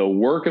the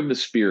work of the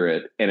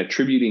Spirit, and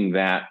attributing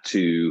that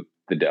to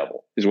the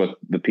devil is what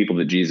the people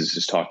that Jesus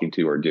is talking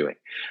to are doing.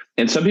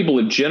 And some people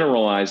have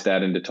generalized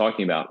that into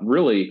talking about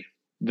really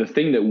the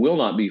thing that will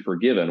not be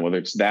forgiven, whether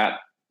it's that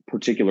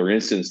particular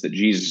instance that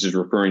Jesus is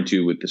referring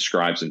to with the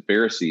scribes and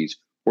Pharisees,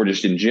 or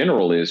just in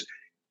general, is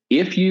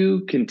if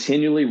you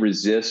continually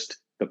resist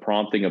the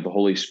prompting of the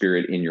Holy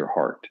Spirit in your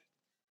heart,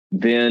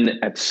 then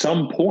at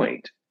some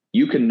point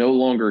you can no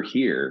longer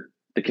hear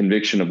the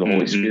conviction of the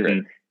Holy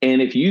Spirit.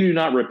 And if you do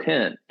not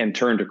repent and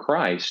turn to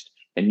Christ,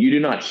 and you do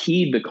not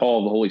heed the call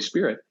of the Holy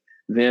Spirit,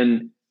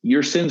 then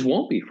your sins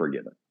won't be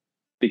forgiven,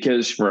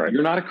 because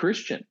you're not a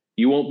Christian.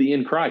 You won't be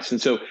in Christ.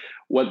 And so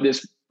what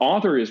this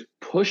author is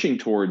pushing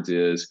towards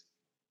is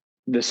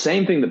the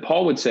same thing that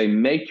Paul would say: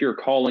 make your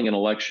calling and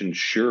election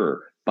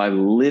sure by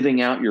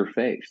living out your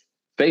faith.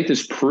 Faith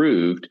is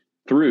proved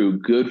through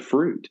good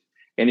fruit.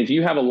 And if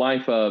you have a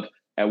life of,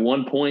 at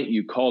one point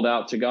you called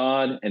out to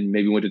God and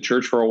maybe went to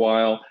church for a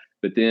while,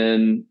 but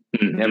then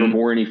never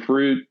bore any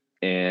fruit,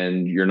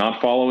 and you're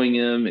not following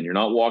him and you're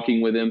not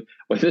walking with him,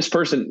 what this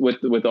person,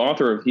 what the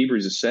author of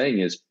Hebrews is saying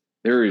is,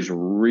 there is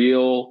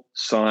real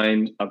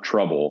sign of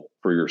trouble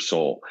for your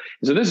soul.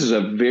 And so this is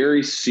a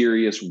very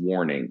serious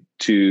warning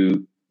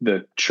to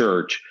the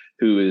church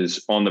who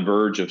is on the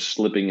verge of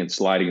slipping and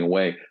sliding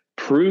away,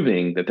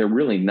 proving that they're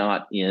really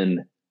not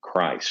in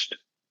Christ.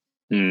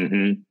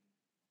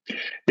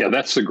 Yeah,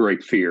 that's the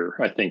great fear,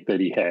 I think, that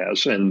he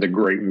has, and the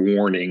great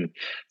warning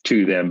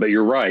to them. But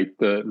you're right,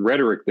 the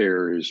rhetoric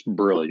there is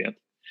brilliant.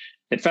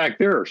 In fact,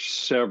 there are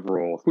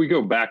several. If we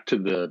go back to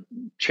the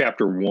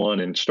chapter 1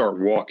 and start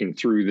walking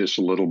through this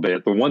a little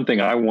bit, the one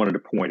thing I wanted to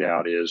point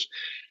out is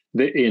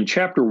In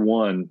chapter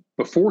 1,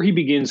 before he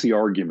begins the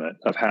argument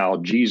of how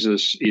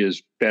Jesus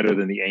is better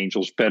than the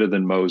angels, better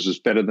than Moses,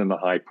 better than the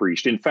high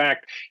priest, in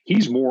fact,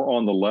 he's more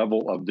on the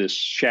level of this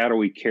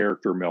shadowy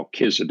character,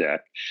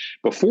 Melchizedek.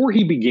 Before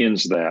he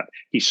begins that,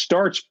 he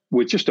starts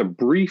with just a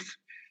brief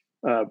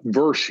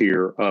verse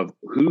here of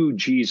who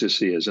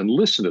Jesus is. And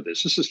listen to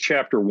this. This is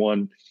chapter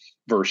 1,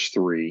 verse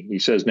 3. He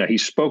says, "Now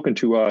he's spoken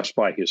to us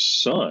by his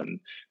Son,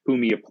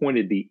 whom he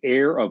appointed the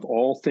heir of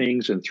all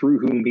things and through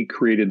whom he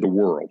created the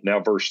world." Now,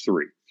 verse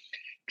 3.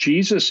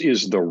 Jesus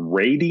is the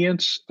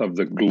radiance of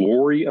the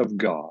glory of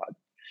God,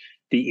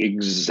 the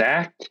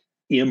exact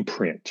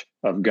imprint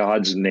of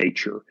God's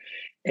nature,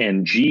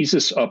 and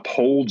Jesus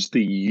upholds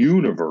the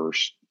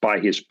universe by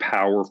his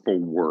powerful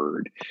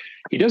word.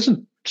 He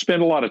doesn't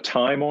spend a lot of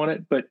time on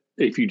it, but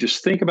if you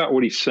just think about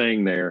what he's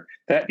saying there,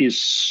 that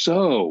is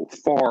so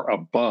far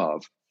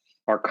above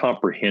our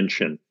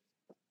comprehension.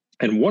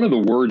 And one of the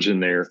words in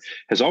there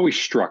has always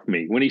struck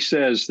me when he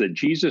says that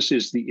Jesus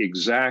is the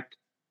exact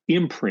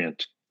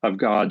imprint of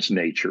God's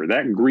nature.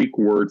 That Greek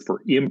word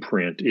for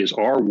imprint is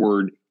our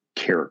word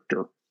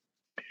character.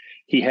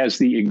 He has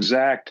the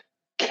exact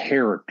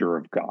character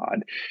of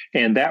God.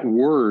 And that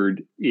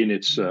word in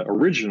its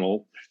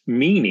original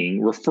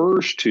meaning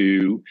refers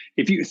to,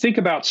 if you think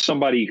about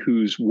somebody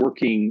who's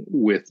working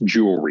with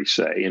jewelry,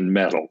 say, in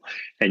metal,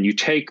 and you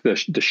take the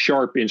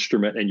sharp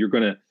instrument and you're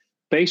going to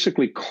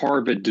basically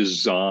carve a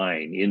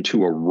design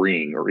into a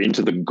ring or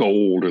into the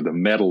gold or the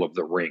metal of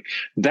the ring.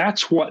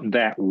 That's what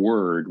that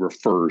word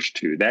refers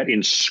to, that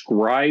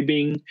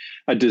inscribing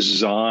a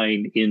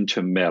design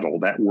into metal,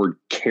 that word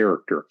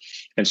character.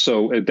 And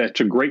so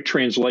that's a great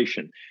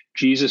translation.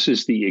 Jesus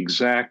is the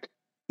exact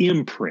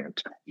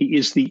imprint. He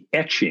is the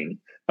etching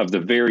of the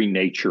very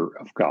nature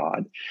of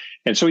God.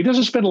 And so he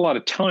doesn't spend a lot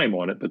of time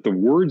on it, but the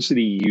words that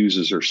he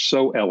uses are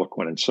so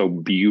eloquent and so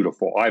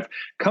beautiful. I've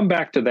come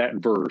back to that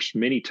verse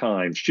many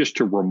times just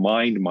to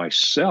remind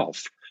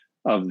myself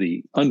of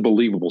the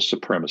unbelievable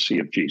supremacy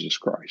of Jesus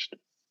Christ.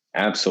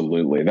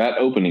 Absolutely. That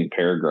opening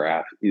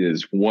paragraph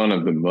is one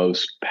of the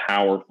most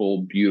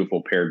powerful,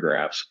 beautiful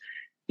paragraphs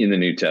in the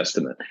New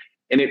Testament.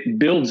 And it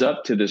builds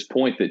up to this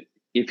point that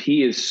if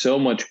he is so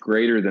much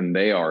greater than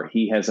they are,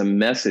 he has a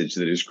message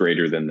that is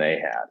greater than they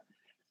had.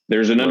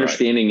 There's an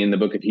understanding in the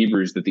book of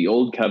Hebrews that the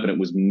old covenant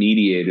was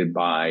mediated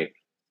by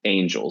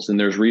angels. And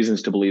there's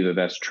reasons to believe that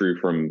that's true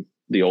from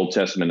the Old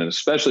Testament, and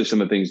especially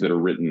some of the things that are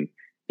written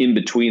in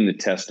between the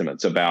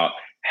testaments about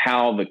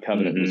how the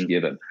covenant was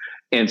given.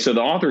 And so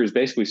the author is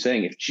basically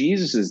saying, if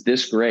Jesus is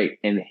this great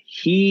and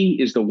he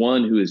is the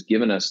one who has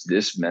given us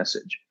this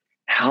message,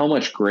 how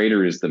much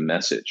greater is the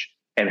message?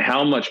 And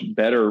how much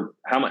better,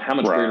 how much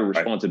greater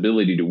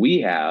responsibility do we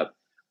have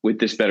with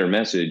this better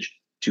message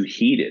to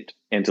heed it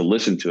and to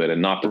listen to it and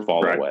not to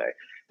fall away?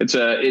 It's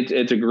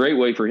a great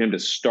way for him to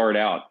start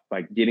out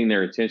by getting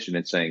their attention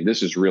and saying,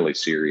 this is really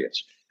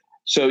serious.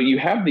 So you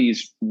have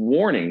these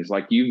warnings,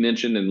 like you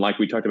mentioned, and like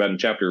we talked about in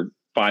chapter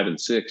 5 and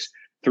 6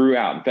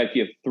 throughout. In fact,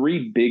 you have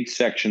 3 big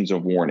sections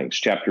of warnings: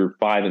 chapter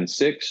 5 and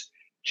 6,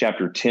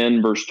 chapter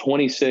 10, verse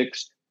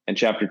 26, and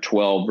chapter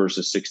 12,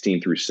 verses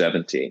 16 through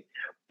 17.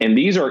 And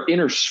these are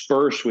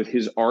interspersed with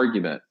his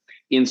argument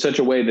in such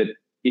a way that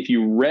if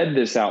you read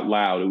this out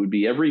loud, it would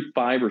be every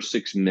 5 or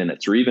 6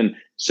 minutes, or even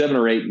 7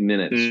 or 8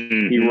 minutes.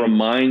 He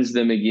reminds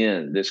them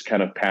again, this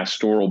kind of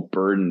pastoral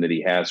burden that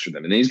he has for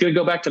them. And then he's going to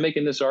go back to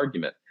making this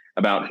argument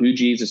about who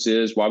Jesus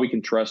is, why we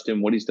can trust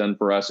him, what he's done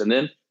for us. And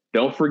then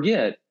don't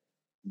forget,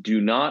 do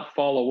not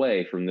fall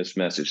away from this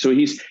message. So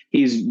he's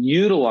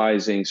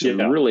utilizing some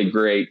really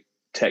great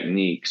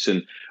techniques.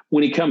 And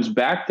when he comes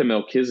back to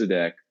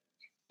Melchizedek,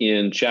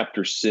 in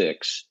chapter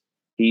 6,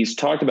 he's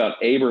talked about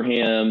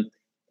Abraham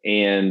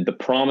and the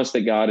promise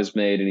that God has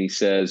made. And he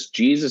says,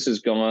 Jesus has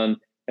gone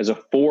as a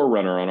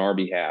forerunner on our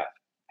behalf,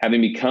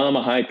 having become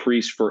a high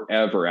priest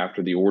forever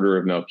after the order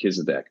of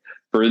Melchizedek.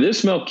 For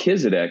this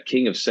Melchizedek,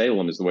 king of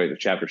Salem, is the way that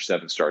chapter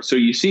 7 starts. So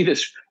you see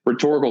this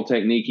rhetorical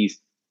technique.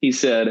 He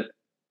said,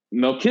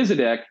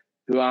 Melchizedek,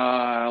 who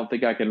I don't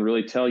think I can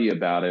really tell you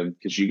about him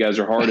because you guys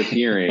are hard of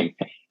hearing.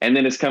 And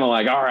then it's kind of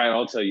like, all right,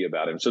 I'll tell you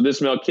about him. So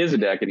this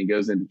Melchizedek, and he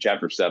goes into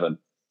chapter 7.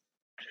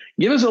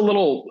 Give us a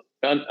little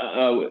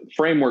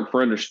framework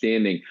for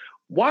understanding,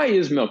 why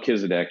is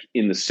Melchizedek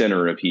in the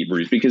center of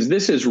Hebrews? Because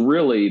this is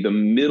really the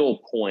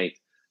middle point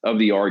of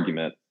the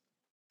argument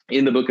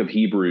in the book of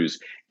Hebrews.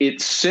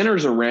 It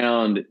centers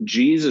around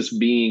Jesus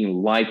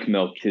being like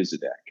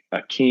Melchizedek,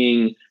 a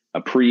king,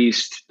 a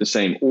priest, the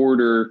same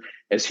order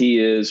as he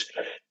is.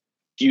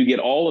 You get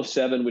all of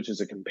 7, which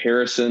is a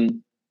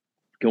comparison.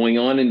 Going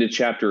on into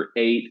chapter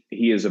 8,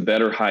 he is a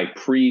better high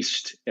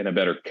priest and a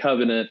better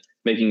covenant,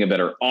 making a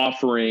better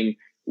offering.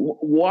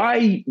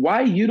 Why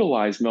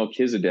utilize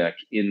Melchizedek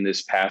in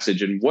this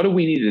passage, and what do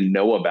we need to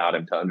know about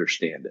him to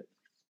understand it?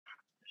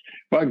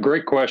 Well,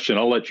 great question.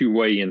 I'll let you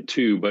weigh in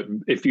too. But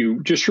if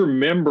you just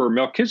remember,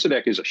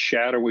 Melchizedek is a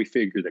shadowy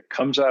figure that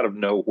comes out of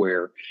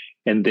nowhere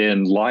and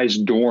then lies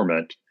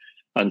dormant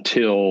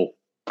until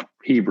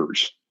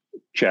Hebrews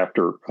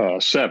chapter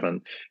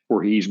 7,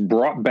 where he's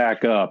brought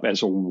back up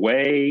as a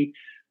way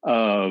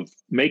of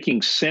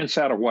making sense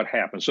out of what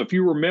happened. So if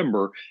you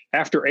remember,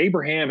 after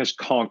Abraham has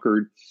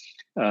conquered,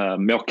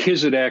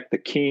 Melchizedek, the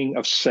king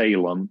of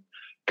Salem,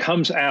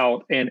 comes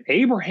out and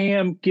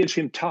Abraham gives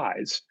him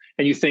tithes.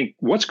 And you think,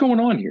 what's going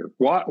on here?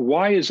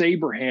 Why is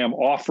Abraham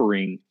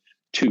offering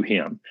to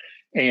him?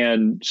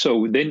 And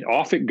so then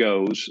off it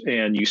goes,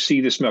 and you see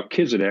this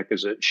Melchizedek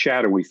as a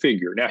shadowy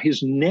figure. Now,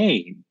 his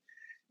name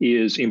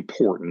is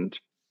important.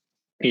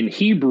 In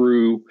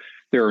Hebrew,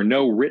 there are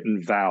no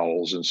written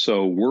vowels, and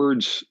so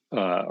words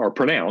are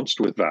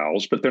pronounced with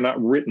vowels, but they're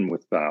not written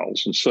with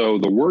vowels. And so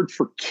the word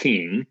for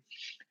king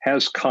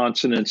has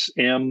consonants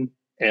M,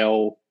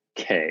 L,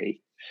 K.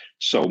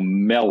 So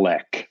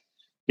Melech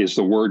is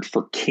the word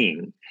for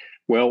king.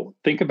 Well,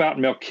 think about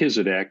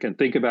Melchizedek and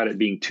think about it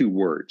being two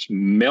words,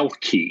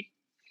 Melchi.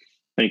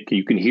 I think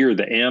you can hear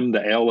the M,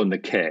 the L, and the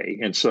K.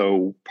 And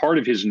so part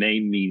of his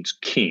name means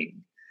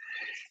king.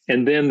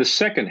 And then the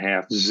second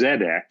half,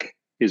 Zedek,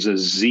 is a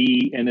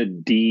Z and a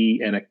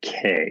D and a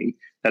K.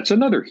 That's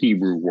another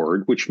Hebrew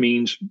word, which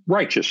means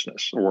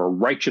righteousness or a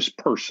righteous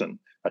person,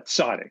 a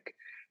tzaddik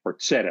or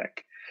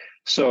tzedek.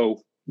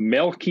 So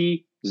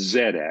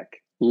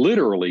Melchizedek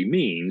literally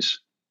means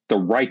the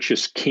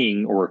righteous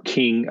king or a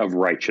king of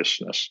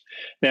righteousness.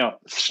 Now,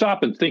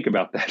 stop and think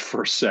about that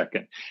for a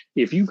second.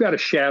 If you've got a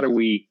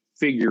shadowy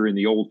figure in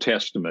the Old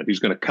Testament who's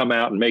going to come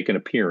out and make an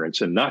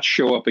appearance and not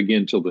show up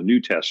again till the New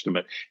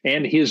Testament,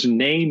 and his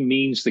name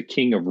means the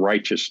king of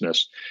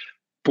righteousness,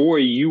 boy,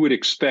 you would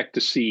expect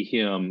to see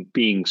him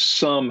being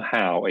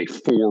somehow a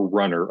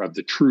forerunner of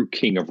the true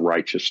king of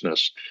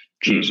righteousness,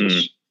 Jesus.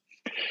 Mm-hmm.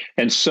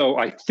 And so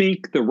I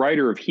think the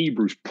writer of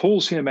Hebrews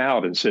pulls him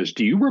out and says,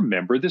 do you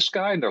remember this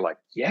guy? And they're like,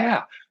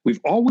 yeah, we've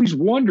always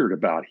wondered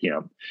about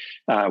him.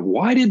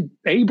 Why did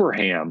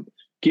Abraham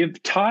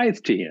give tithe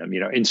to him?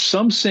 In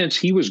some sense,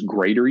 he was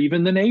greater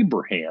even than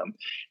Abraham.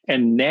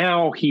 And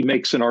now he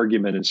makes an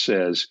argument and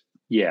says,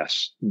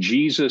 yes,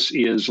 Jesus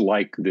is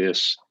like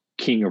this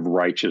king of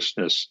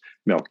righteousness,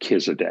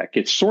 Melchizedek.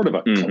 It's sort of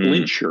a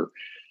clincher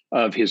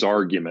of his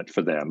argument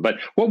for them. But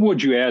what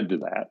would you add to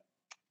that?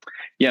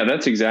 Yeah,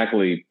 that's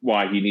exactly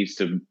why he needs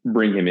to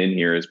bring him in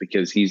here, is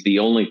because he's the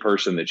only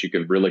person that you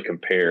can really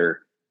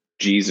compare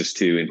Jesus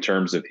to in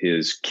terms of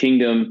his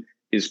kingdom,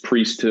 his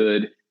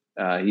priesthood.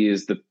 He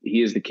is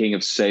the king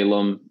of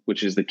Salem,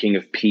 which is the king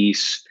of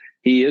peace.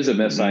 He is a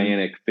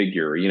messianic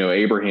figure.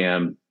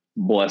 Abraham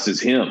blesses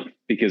him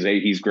because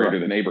he's greater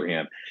than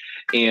Abraham.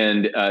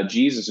 And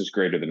Jesus is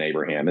greater than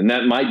Abraham. And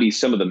that might be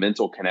some of the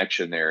mental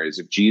connection there, is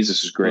if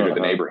Jesus is greater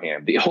than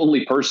Abraham, the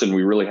only person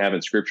we really have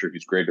in Scripture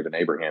who's greater than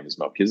Abraham is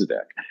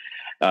Melchizedek.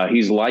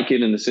 He's like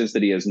it in the sense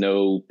that he has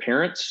no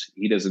parents.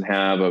 He doesn't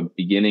have a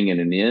beginning and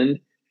an end.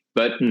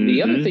 But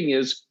the other thing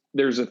is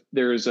there's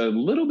a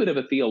little bit of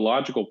a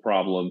theological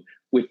problem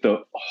with the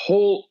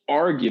whole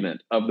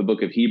argument of the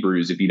book of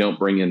Hebrews if you don't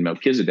bring in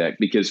Melchizedek,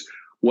 because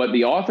what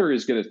the author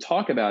is going to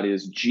talk about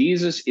is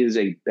Jesus is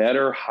a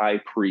better high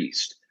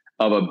priest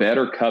of a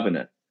better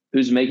covenant,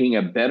 who's making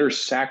a better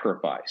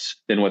sacrifice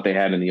than what they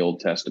had in the Old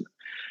Testament.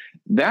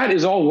 That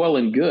is all well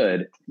and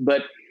good,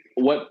 but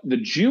what the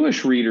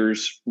Jewish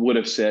readers would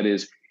have said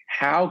is,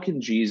 how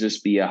can Jesus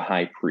be a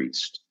high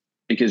priest?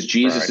 Because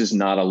Jesus is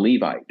not a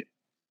Levite.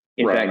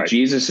 In fact,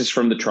 Jesus is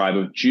from the tribe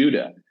of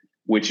Judah,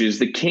 which is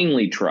the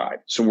kingly tribe.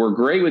 So we're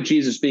great with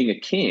Jesus being a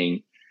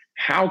king.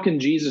 How can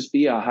Jesus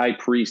be a high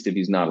priest if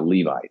he's not a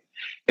Levite?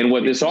 And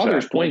what this author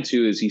is pointing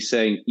to is he's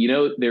saying,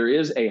 there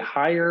is a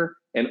higher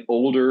and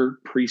older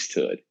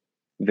priesthood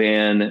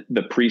than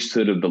the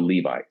priesthood of the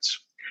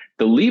Levites.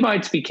 The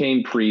Levites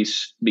became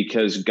priests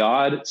because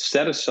God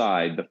set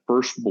aside the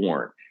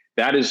firstborn.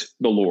 That is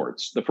the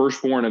Lord's. The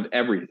firstborn of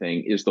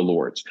everything is the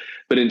Lord's.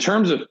 But in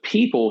terms of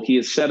people, he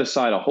has set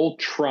aside a whole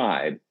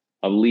tribe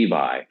of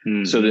Levi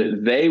so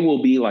that they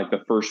will be like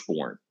the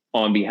firstborn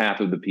on behalf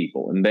of the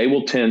people. And they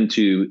will tend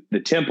to the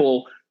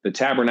temple, the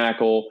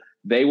tabernacle.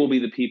 They will be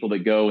the people that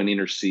go and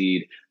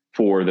intercede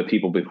for the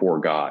people before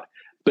God.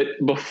 But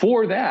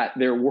before that,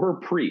 there were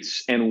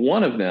priests, and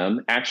one of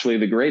them, actually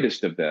the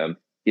greatest of them,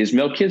 is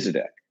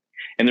Melchizedek.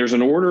 And there's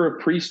an order of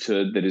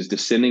priesthood that is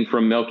descending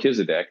from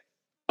Melchizedek,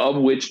 of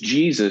which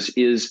Jesus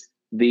is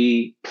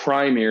the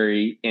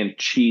primary and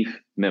chief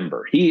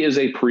member. He is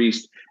a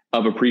priest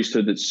of a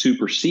priesthood that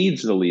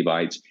supersedes the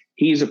Levites.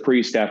 He's a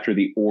priest after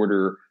the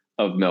order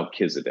of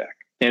Melchizedek.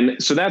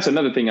 And so that's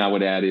another thing I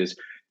would add is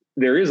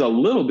there is a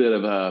little bit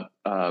of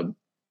a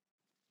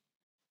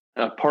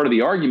part of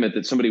the argument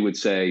that somebody would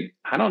say,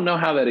 I don't know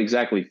how that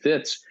exactly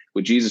fits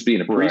with Jesus being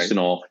a priest and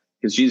all,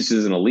 because Jesus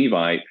isn't a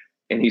Levite.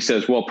 And he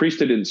says, well,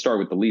 priesthood didn't start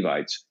with the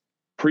Levites.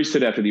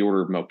 Priesthood after the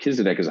order of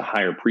Melchizedek is a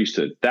higher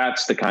priesthood.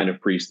 That's the kind of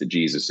priest that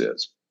Jesus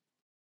is.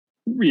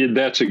 Yeah,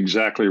 that's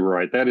exactly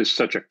right. That is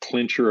such a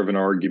clincher of an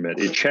argument.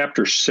 In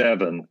chapter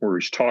 7, where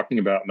he's talking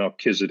about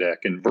Melchizedek,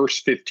 in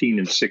verse 15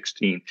 and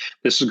 16,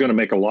 this is going to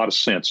make a lot of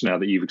sense now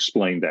that you've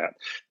explained that.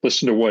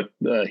 Listen to what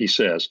he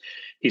says.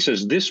 He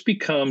says, this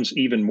becomes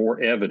even more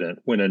evident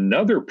when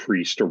another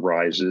priest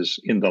arises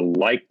in the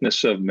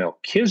likeness of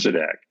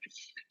Melchizedek,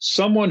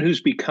 someone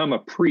who's become a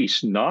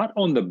priest not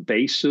on the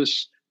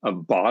basis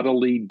of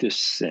bodily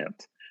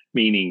descent,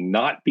 meaning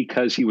not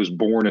because he was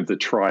born of the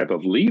tribe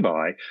of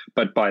Levi,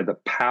 but by the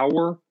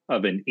power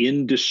of an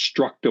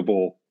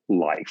indestructible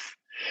life.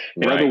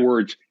 In other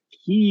words,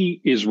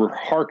 he is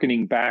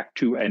hearkening back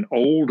to an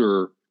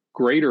older,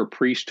 greater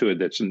priesthood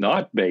that's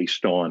not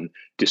based on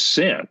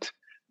descent,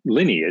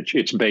 lineage.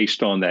 It's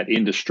based on that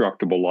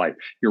indestructible life.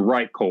 You're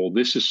right, Cole.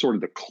 This is sort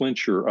of the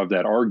clincher of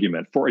that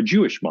argument for a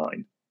Jewish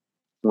mind.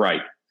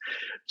 Right.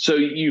 So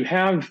you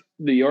have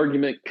the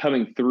argument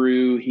coming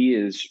through. He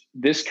is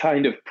this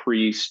kind of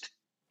priest.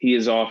 He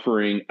is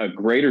offering a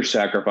greater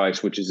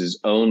sacrifice, which is his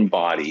own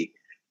body.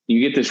 You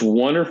get this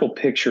wonderful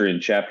picture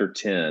in chapter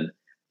 10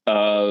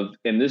 of,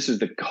 and this is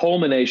the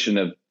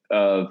culmination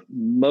of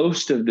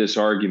most of this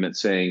argument,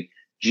 saying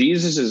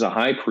Jesus is a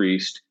high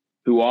priest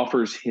who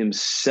offers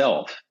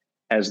himself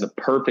as the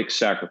perfect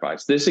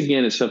sacrifice. This,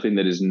 again, is something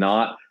that is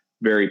not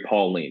very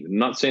Pauline. I'm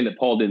not saying that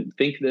Paul didn't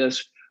think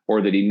this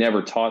or that he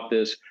never taught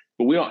this,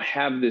 but we don't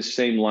have this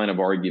same line of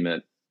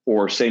argument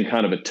or same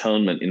kind of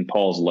atonement in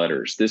Paul's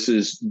letters. This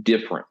is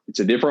different. It's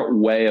a different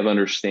way of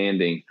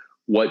understanding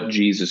what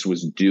Jesus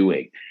was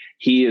doing.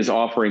 He is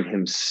offering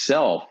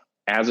himself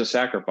as a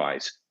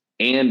sacrifice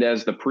and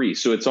as the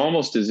priest. So it's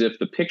almost as if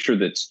the picture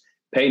that's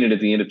painted at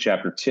the end of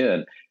chapter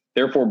 10,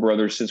 therefore,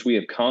 brothers, since we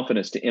have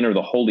confidence to enter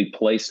the holy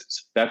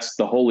places, that's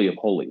the Holy of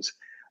Holies,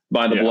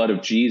 by the blood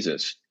of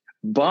Jesus,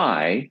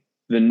 by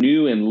the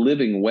new and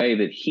living way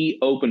that he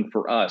opened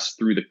for us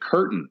through the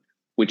curtain,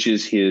 which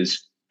is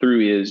through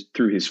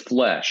his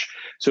flesh.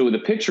 So the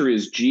picture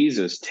is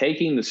Jesus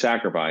taking the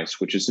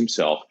sacrifice, which is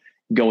himself,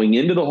 going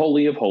into the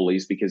Holy of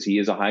Holies because he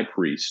is a high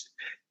priest,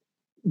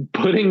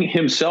 putting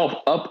himself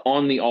up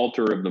on the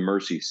altar of the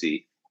mercy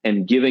seat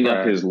and giving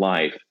up his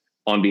life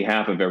on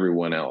behalf of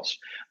everyone else.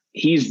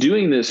 He's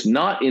doing this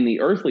not in the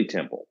earthly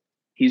temple.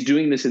 He's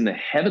doing this in the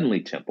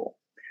heavenly temple.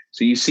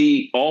 So you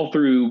see all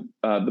through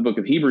the book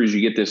of Hebrews,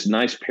 you get this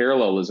nice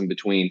parallelism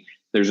between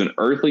there's an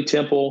earthly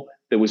temple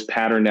that was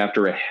patterned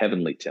after a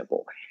heavenly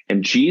temple.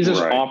 And Jesus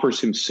offers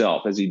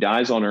himself as he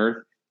dies on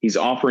earth. He's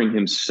offering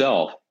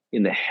himself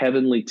in the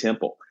heavenly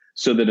temple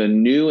so that a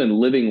new and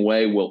living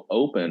way will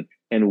open.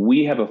 And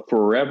we have a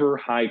forever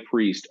high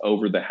priest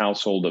over the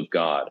household of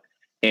God.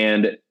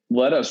 And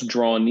let us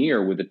draw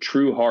near with a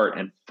true heart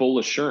and full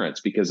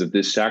assurance because of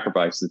this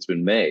sacrifice that's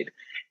been made.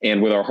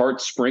 And with our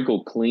hearts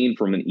sprinkled clean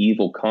from an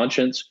evil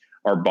conscience,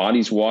 our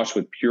bodies washed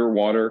with pure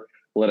water,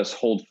 let us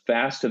hold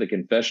fast to the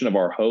confession of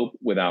our hope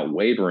without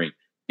wavering,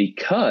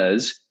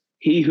 because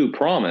he who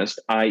promised,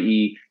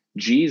 i.e.,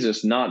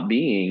 Jesus not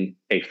being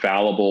a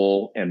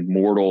fallible and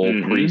mortal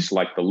priest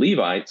like the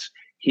Levites,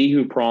 he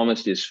who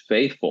promised is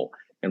faithful.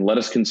 And let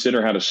us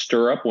consider how to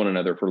stir up one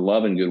another for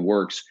love and good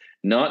works,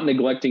 not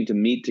neglecting to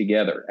meet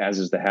together, as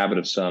is the habit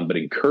of some, but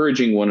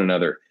encouraging one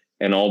another,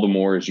 and all the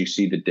more as you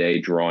see the day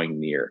drawing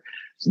near.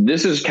 So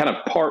this is kind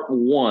of part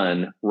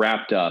one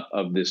wrapped up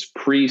of this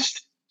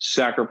priest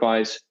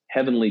sacrifice,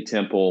 heavenly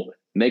temple,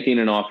 making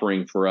an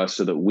offering for us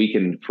so that we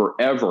can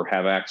forever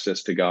have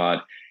access to God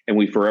and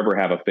we forever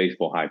have a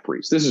faithful high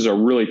priest. This is a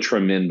really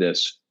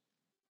tremendous,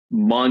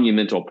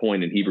 monumental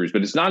point in Hebrews,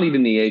 but it's not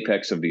even the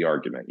apex of the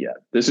argument yet.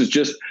 This is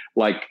just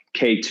like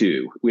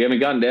K2. We haven't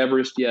gotten to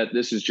Everest yet.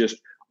 This is just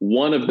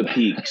one of the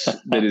peaks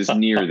that is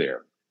near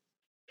there.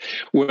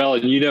 Well,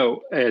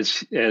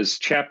 as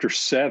chapter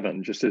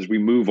 7, just as we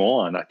move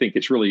on, I think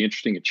it's really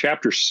interesting. In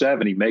chapter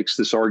 7, he makes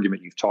this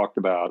argument you've talked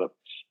about of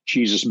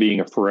Jesus being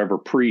a forever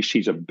priest.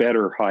 He's a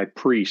better high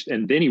priest.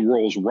 And then he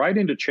rolls right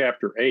into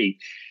chapter 8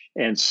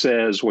 and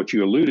says what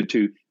you alluded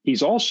to.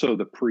 He's also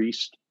the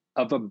priest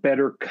of a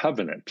better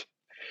covenant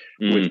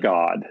with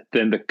God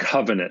than the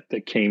covenant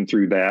that came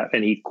through that.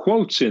 And he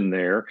quotes in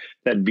there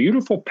that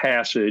beautiful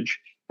passage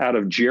out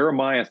of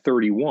Jeremiah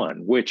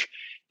 31, which,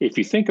 if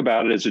you think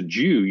about it as a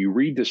Jew, you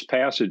read this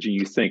passage and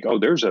you think, oh,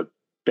 there's a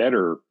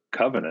better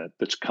covenant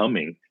that's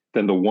coming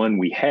than the one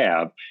we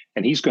have.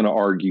 And he's going to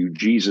argue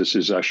Jesus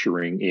is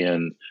ushering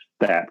in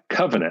that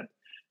covenant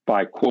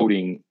by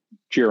quoting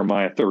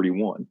Jeremiah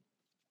 31.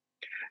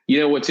 You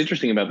know, what's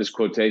interesting about this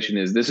quotation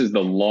is this is the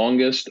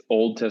longest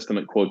Old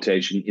Testament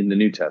quotation in the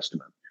New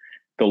Testament,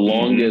 the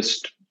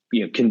longest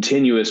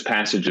continuous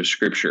passage of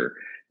Scripture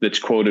that's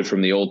quoted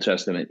from the Old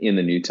Testament in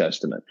the New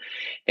Testament.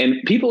 And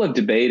people have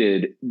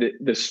debated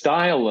the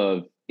style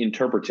of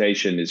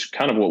interpretation is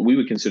kind of what we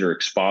would consider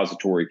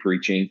expository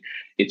preaching.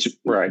 It's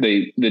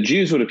the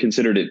Jews would have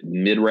considered it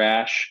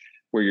midrash,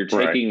 where you're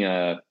taking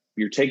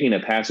a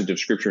passage of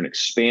Scripture and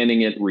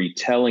expanding it,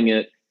 retelling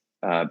it,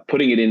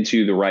 putting it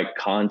into the right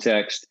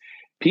context.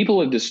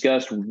 People have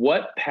discussed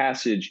what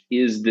passage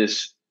is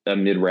this a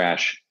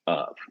midrash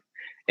of.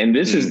 And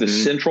this is the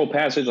central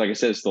passage. Like I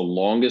said, it's the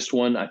longest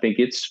one. I think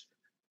it's,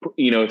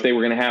 if they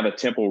were going to have a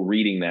temple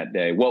reading that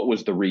day, what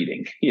was the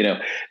reading?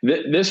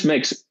 This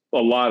makes a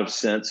lot of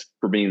sense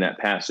for being that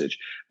passage.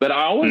 But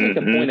I always like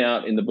to point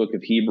out in the book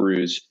of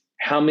Hebrews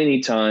how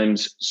many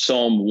times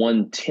Psalm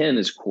 110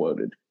 is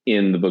quoted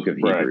in the book of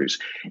Hebrews.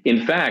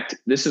 In fact,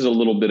 this is a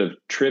little bit of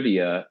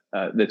trivia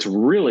that's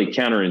really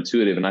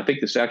counterintuitive. And I think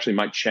this actually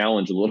might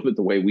challenge a little bit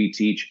the way we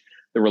teach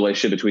the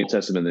relationship between the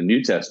Testament and the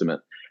New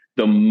Testament.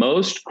 The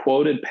most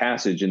quoted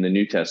passage in the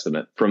New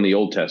Testament from the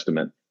Old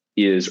Testament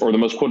is, or the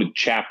most quoted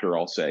chapter,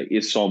 I'll say,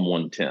 is Psalm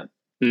 110.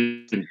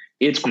 Mm-hmm.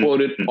 It's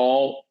quoted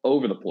all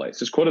over the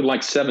place. It's quoted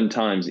like 7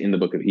 times in the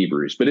book of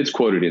Hebrews, but it's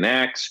quoted in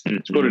Acts.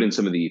 It's quoted in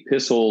some of the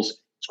epistles.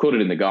 It's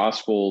quoted in the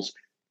Gospels.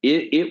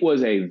 It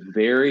was a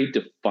very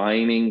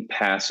defining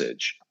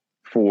passage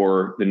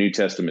for the New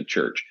Testament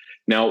church.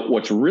 Now,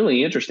 what's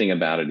really interesting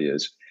about it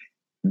is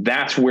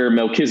that's where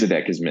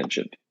Melchizedek is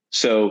mentioned.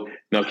 So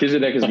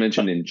Melchizedek is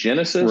mentioned in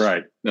Genesis.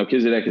 Right.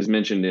 Melchizedek is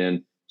mentioned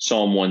in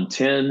Psalm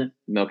 110.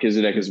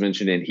 Melchizedek is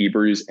mentioned in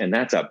Hebrews, and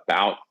that's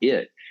about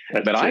it.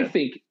 I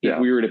think if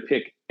we were to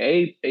pick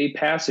a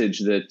passage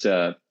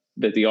that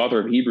the author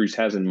of Hebrews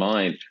has in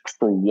mind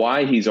for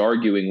why he's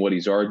arguing what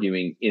he's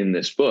arguing in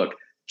this book,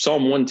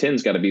 Psalm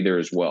 110's got to be there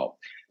as well.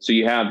 So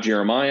you have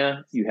Jeremiah,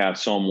 you have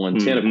Psalm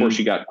 110. Of course,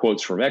 you got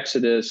quotes from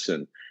Exodus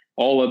and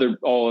all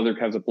other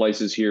kinds of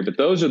places here. But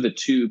those are the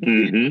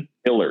 2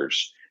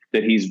 pillars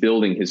that he's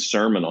building his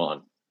sermon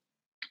on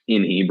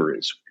in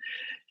Hebrews.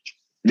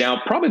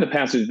 Now, probably the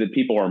passage that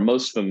people are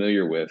most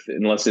familiar with,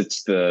 unless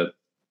it's the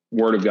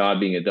Word of God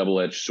being a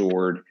double-edged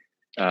sword,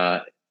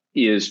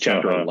 is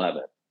chapter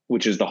 11,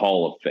 which is the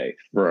Hall of Faith.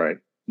 Right.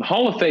 The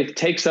Hall of Faith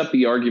takes up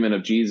the argument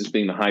of Jesus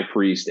being the high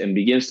priest and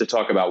begins to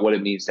talk about what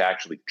it means to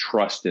actually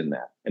trust in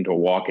that and to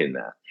walk in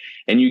that.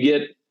 And you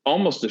get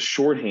almost a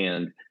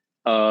shorthand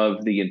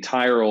of the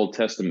entire Old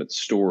Testament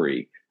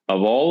story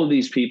of all of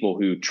these people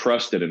who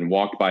trusted and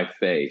walked by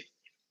faith,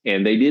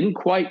 and they didn't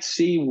quite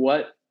see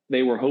what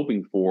they were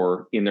hoping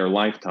for in their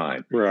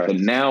lifetime. Right. But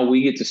now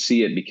we get to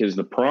see it because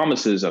the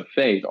promises of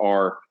faith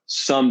are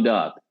summed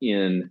up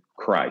in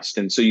Christ.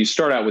 And so you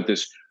start out with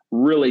this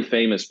really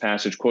famous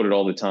passage quoted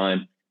all the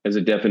time as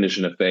a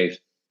definition of faith,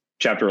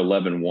 chapter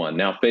 11:1.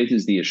 Now, faith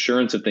is the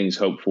assurance of things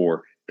hoped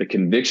for, the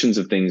convictions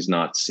of things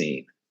not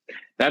seen.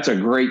 That's a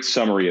great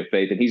summary of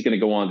faith. And he's going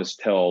to go on to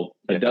tell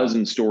a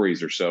dozen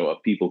stories or so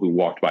of people who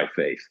walked by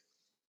faith.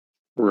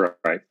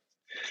 Right.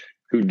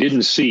 Who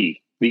didn't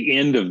see the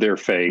end of their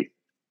faith,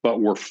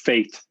 but were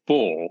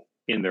faithful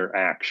in their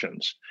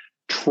actions.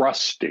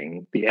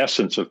 Trusting, the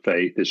essence of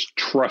faith is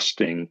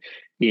trusting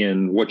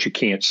in what you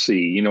can't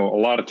see. A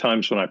lot of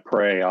times when I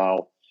pray,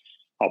 I'll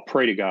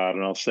pray to God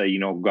and I'll say,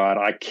 God,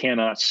 I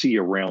cannot see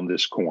around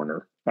this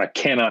corner. I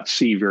cannot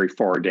see very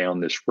far down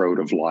this road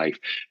of life,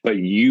 but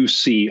you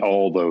see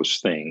all those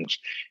things.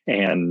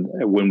 And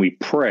when we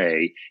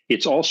pray,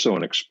 it's also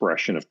an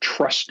expression of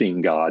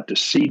trusting God to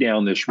see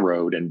down this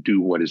road and do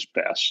what is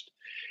best.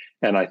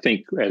 And I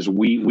think as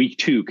we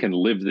too can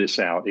live this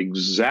out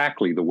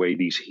exactly the way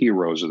these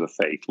heroes of the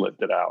faith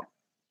lived it out.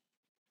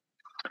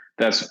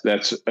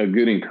 That's a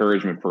good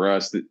encouragement for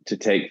us to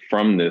take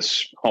from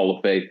this Hall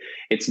of Faith.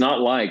 It's not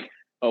like,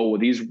 oh,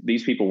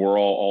 these people were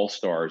all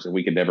stars and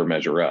we could never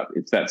measure up.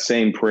 It's that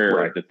same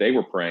prayer that they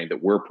were praying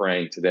that we're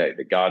praying today,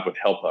 that God would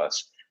help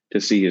us to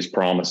see his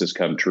promises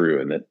come true.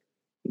 And that,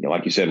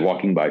 like you said,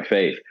 walking by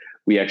faith,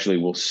 we actually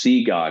will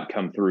see God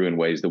come through in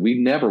ways that we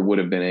never would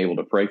have been able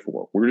to pray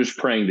for. We're just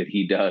praying that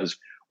he does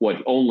what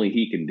only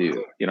he can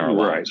do in our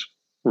lives.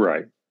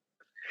 Right.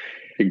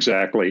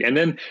 Exactly. And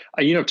then,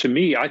 to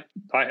me, I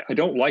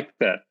don't like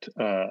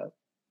that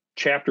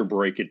chapter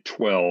break at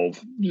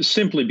 12,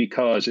 simply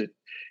because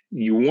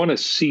you want to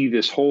see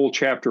this whole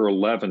chapter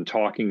 11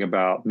 talking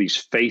about these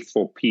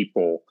faithful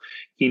people.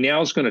 He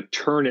now is going to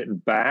turn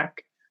it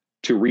back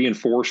to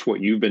reinforce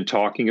what you've been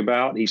talking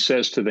about. He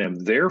says to them,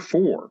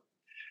 therefore,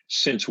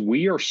 since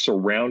we are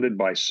surrounded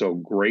by so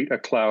great a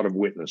cloud of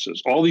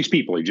witnesses, all these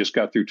people he just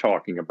got through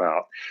talking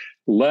about,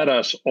 let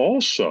us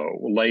also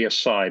lay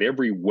aside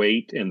every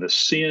weight and the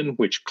sin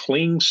which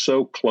clings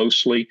so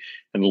closely,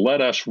 and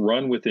let us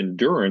run with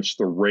endurance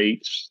the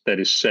race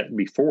that is set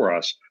before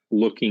us,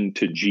 looking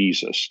to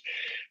Jesus.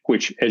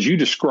 Which, as you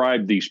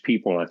described these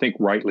people, and I think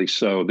rightly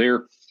so,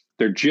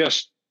 they're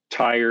just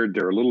tired,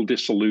 they're a little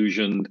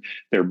disillusioned,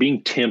 they're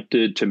being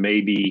tempted to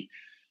maybe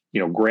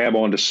grab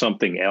onto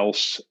something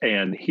else.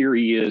 And here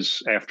he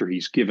is, after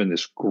he's given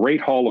this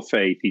great hall of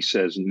faith, he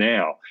says,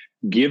 now,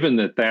 given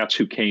that that's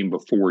who came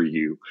before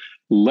you,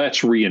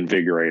 let's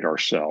reinvigorate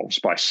ourselves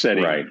by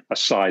setting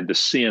aside the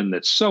sin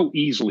that so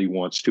easily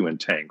wants to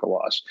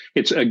entangle us.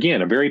 It's,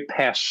 again, a very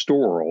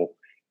pastoral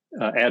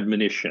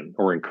admonition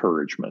or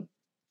encouragement.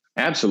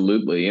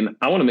 Absolutely. And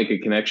I want to make a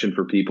connection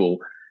for people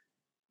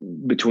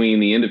between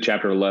the end of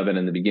chapter 11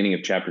 and the beginning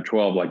of chapter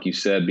 12, like you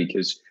said,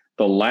 because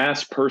the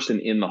last person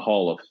in the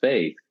hall of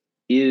faith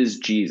is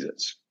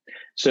Jesus.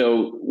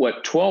 So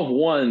what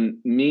 12:1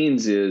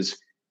 means is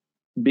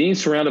being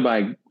surrounded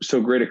by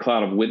so great a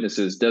cloud of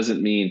witnesses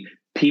doesn't mean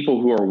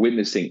people who are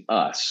witnessing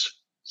us.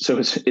 So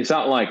it's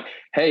not like,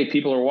 hey,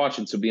 people are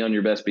watching, so be on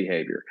your best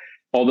behavior.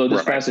 Although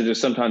this passage is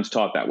sometimes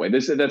taught that way.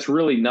 That's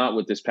really not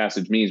what this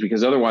passage means,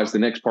 because otherwise the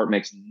next part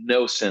makes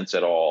no sense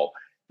at all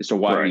as to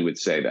why he would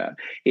say that.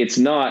 It's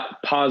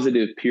not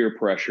positive peer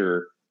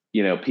pressure.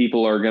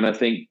 People are going to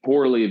think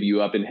poorly of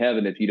you up in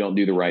heaven if you don't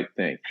do the right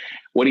thing.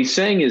 What he's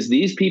saying is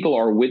these people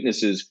are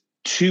witnesses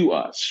to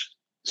us.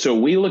 So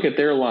we look at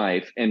their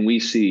life and we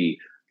see,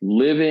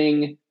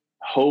 living,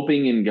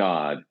 hoping in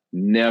God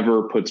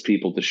never puts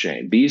people to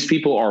shame. These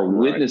people are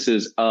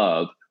witnesses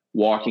of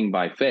walking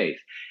by faith.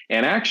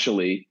 And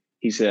actually,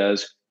 he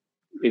says,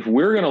 if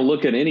we're going to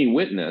look at any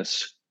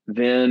witness,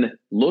 then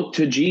look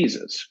to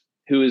Jesus,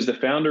 who is the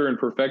founder and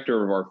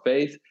perfecter of our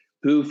faith,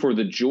 who for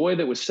the joy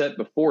that was set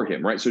before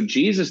him, right? So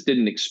Jesus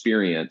didn't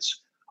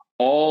experience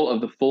all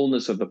of the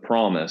fullness of the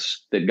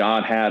promise that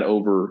God had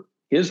over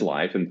his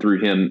life and through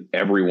him,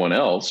 everyone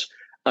else,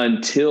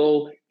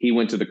 until he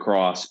went to the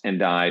cross and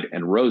died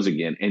and rose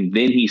again. And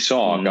then he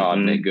saw God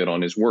make good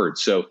on his word.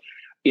 So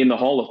in the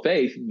hall of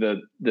faith,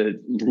 the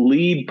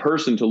lead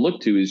person to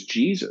look to is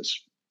Jesus,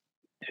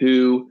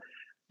 who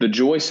the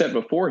joy set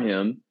before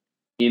him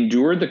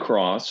endured the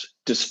cross,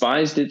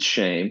 despised its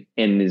shame,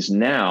 and is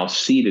now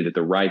seated at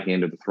the right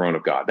hand of the throne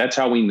of God. That's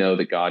how we know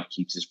that God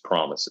keeps his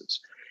promises.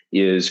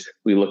 Is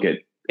we look at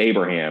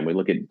Abraham, we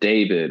look at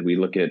David, we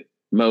look at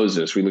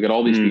Moses, we look at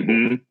all these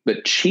people,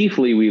 but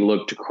chiefly we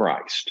look to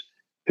Christ,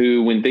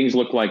 who, when things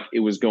looked like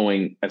it was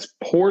going as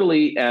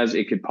poorly as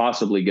it could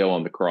possibly go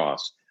on the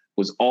cross,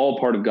 was all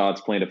part of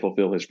God's plan to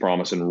fulfill his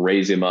promise and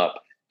raise him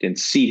up and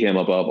seat him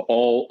above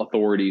all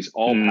authorities,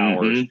 all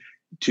powers,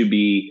 to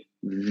be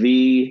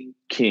the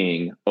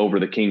king over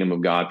the kingdom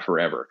of God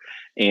forever,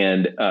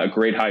 and a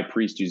great high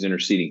priest who's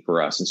interceding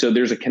for us. And so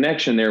there's a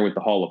connection there with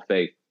the hall of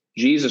faith.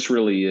 Jesus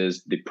really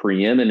is the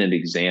preeminent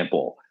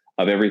example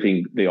of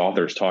everything the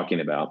author is talking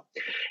about.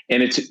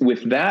 And it's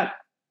with that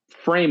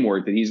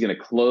framework that he's going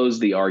to close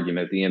the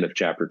argument at the end of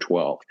chapter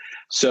 12.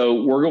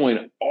 So we're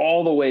going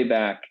all the way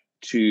back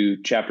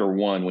to chapter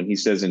 1 when he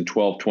says in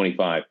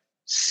 12:25,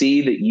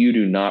 see that you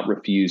do not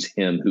refuse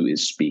him who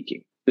is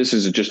speaking. This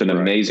is just an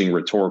amazing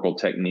rhetorical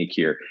technique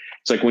here.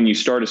 It's like when you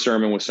start a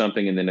sermon with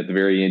something and then at the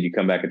very end you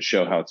come back and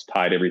show how it's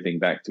tied everything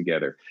back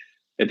together.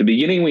 At the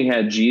beginning, we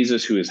had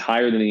Jesus, who is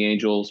higher than the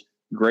angels,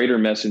 greater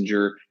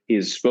messenger. He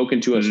has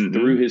spoken to us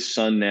through his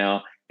son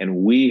now, and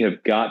we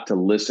have got to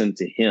listen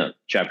to him.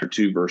 Chapter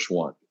 2, verse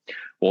 1.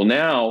 Well,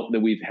 now that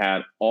we've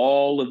had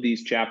all of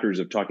these chapters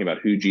of talking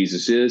about who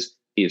Jesus is,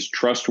 he is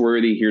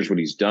trustworthy. Here's what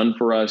he's done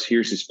for us.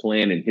 Here's his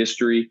plan in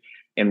history.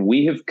 And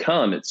we have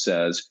come, it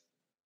says,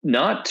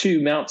 not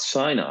to Mount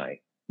Sinai,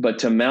 but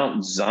to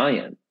Mount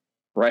Zion,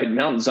 right?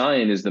 Mount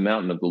Zion is the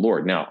mountain of the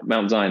Lord. Now,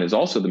 Mount Zion is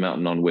also the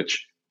mountain on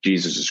which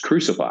Jesus is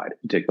crucified.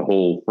 You take the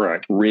whole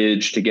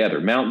ridge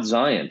together. Mount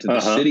Zion, to the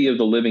city of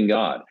the living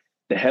God,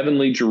 the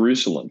heavenly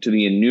Jerusalem, to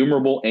the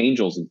innumerable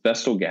angels in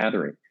festal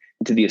gathering,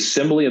 and to the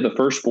assembly of the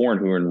firstborn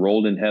who are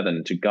enrolled in heaven,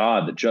 and to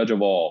God, the judge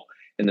of all,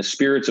 and the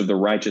spirits of the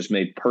righteous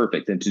made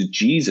perfect, and to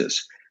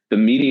Jesus, the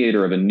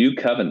mediator of a new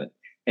covenant,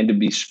 and to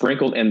be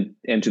sprinkled, and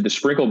to the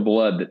sprinkled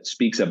blood that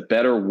speaks a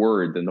better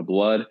word than the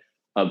blood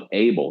of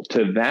Abel.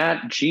 To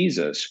that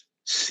Jesus,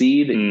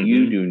 see that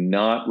you do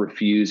not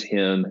refuse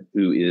him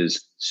who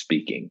is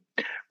speaking,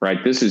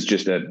 right? This is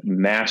just a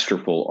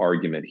masterful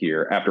argument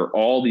here. After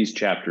all these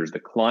chapters, the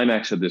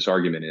climax of this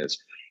argument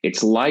is,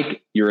 it's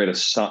like you're at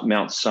a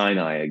Mount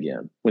Sinai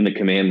again when the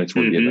commandments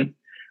were given,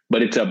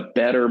 but it's a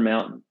better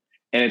mountain.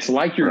 And it's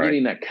like you're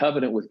getting that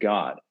covenant with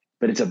God,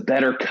 but it's a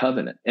better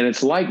covenant. And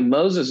it's like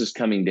Moses is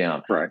coming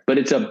down, but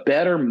it's a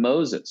better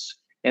Moses.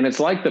 And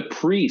it's like the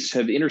priests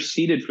have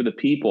interceded for the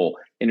people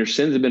and their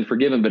sins have been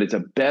forgiven, but it's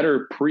a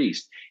better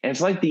priest. And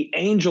it's like the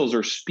angels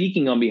are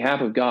speaking on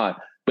behalf of God,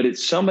 but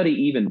it's somebody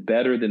even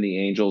better than the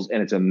angels.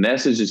 And it's a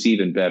message that's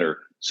even better.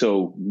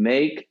 So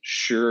make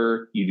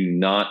sure you do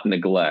not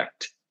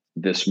neglect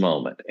this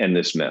moment and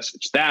this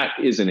message. That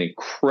is an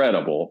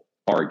incredible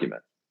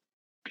argument.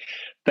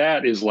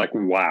 That is like,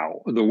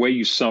 wow, the way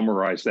you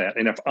summarize that.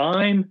 And if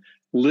I'm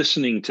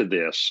listening to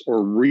this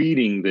or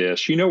reading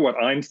this, you know what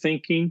I'm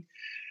thinking?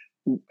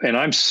 And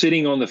I'm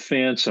sitting on the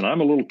fence and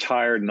I'm a little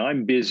tired and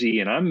I'm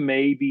busy and I'm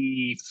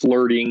maybe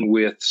flirting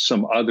with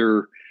some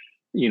other,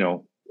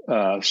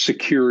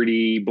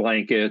 security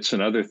blankets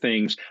and other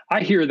things.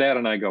 I hear that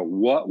and I go,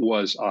 what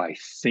was I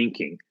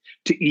thinking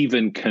to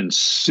even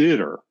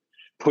consider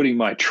putting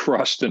my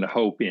trust and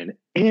hope in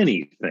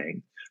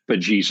anything but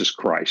Jesus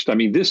Christ? I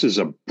mean, this is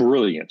a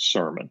brilliant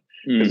sermon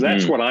because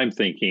that's what I'm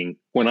thinking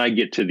when I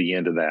get to the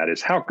end of that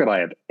is, how could I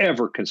have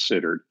ever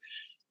considered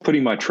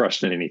putting my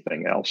trust in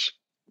anything else?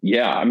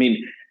 Yeah, I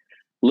mean,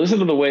 listen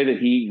to the way that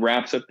he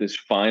wraps up this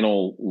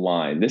final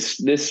line.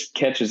 This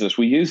catches us.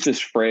 We use this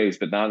phrase,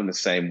 but not in the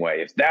same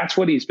way. If that's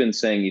what he's been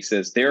saying, he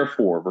says,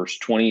 therefore, verse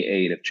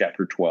 28 of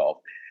chapter 12,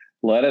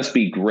 let us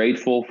be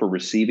grateful for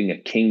receiving a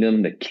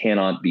kingdom that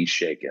cannot be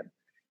shaken.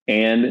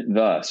 And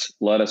thus,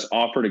 let us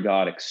offer to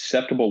God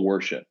acceptable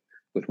worship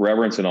with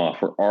reverence and awe,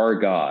 for our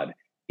God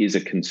is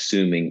a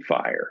consuming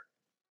fire.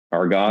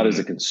 Our God is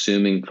a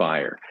consuming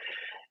fire.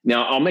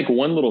 Now, I'll make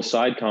one little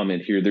side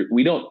comment here. That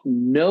we don't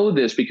know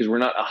this because we're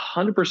not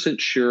 100%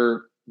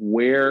 sure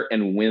where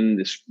and when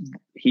this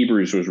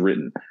Hebrews was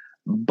written.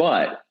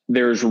 But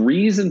there's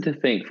reason to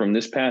think from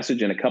this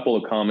passage and a couple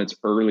of comments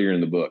earlier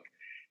in the book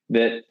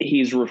that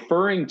he's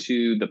referring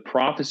to the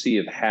prophecy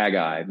of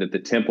Haggai that the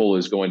temple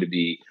is going to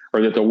be,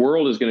 or that the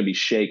world is going to be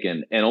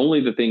shaken and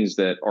only the things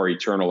that are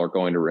eternal are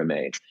going to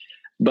remain.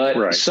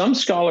 But some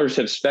scholars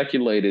have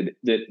speculated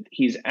that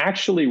he's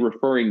actually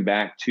referring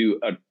back to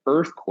an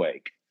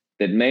earthquake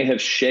that may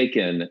have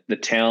shaken the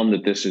town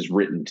that this is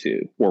written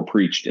to or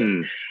preached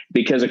in.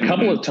 Because a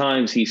couple of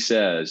times he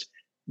says,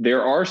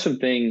 there are some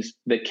things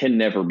that can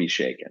never be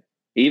shaken.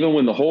 Even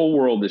when the whole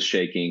world is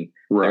shaking,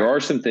 there are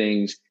some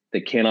things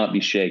that cannot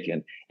be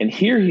shaken. And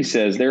here he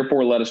says,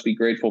 therefore, let us be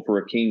grateful for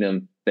a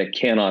kingdom that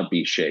cannot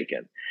be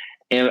shaken.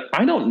 And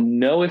I don't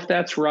know if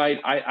that's right.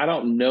 I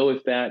don't know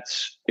if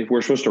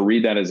we're supposed to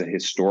read that as a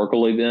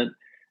historical event.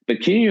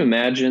 But can you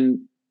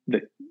imagine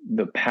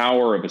the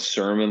power of a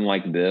sermon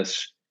like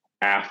this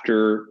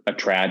after a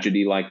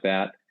tragedy like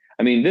that?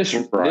 I mean, this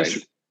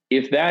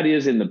if that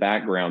is in the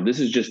background, this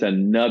is just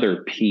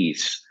another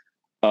piece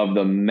of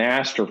the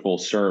masterful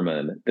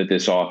sermon that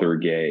this author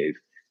gave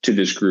to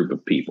this group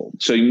of people.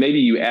 So maybe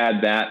you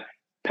add that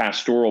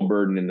pastoral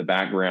burden in the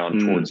background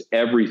towards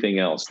everything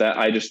else. That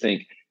I just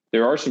think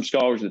there are some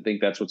scholars that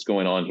think that's what's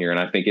going on here. And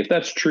I think if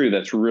that's true,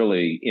 that's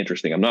really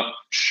interesting. I'm not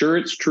sure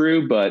it's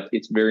true, but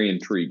it's very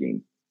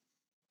intriguing.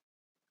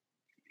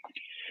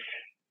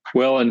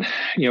 Well, and,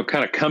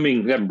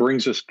 that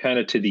brings us kind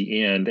of to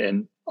the end.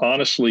 And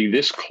honestly,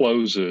 this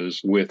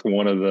closes with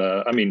one of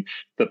the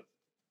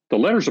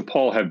letters of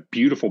Paul have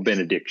beautiful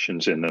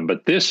benedictions in them,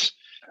 but this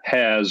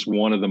has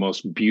one of the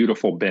most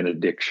beautiful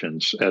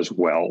benedictions as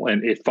well.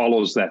 And it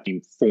follows that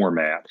same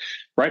format.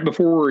 Right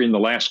before, in the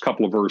last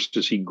couple of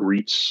verses, he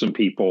greets some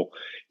people.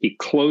 He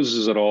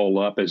closes it all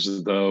up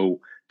as though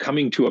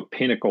coming to a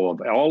pinnacle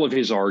of all of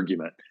his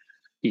argument.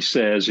 He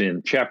says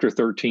in chapter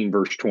 13,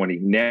 verse 20,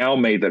 now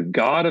may the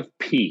God of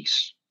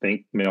peace,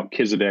 think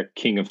Melchizedek,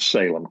 king of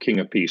Salem, king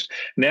of peace.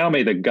 Now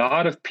may the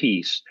God of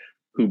peace,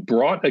 who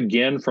brought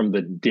again from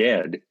the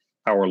dead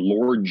our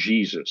Lord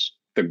Jesus,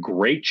 the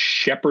great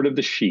shepherd of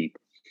the sheep,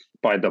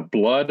 by the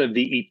blood of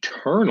the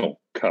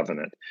eternal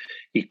covenant,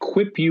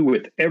 equip you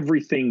with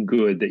everything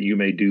good that you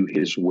may do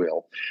his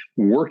will,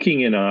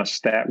 working in us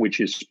that which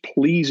is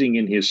pleasing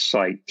in his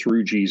sight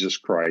through Jesus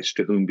Christ,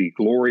 to whom be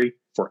glory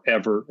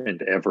forever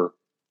and ever.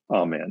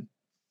 Amen.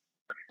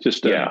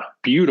 Just a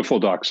beautiful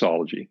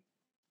doxology.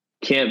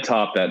 Can't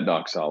top that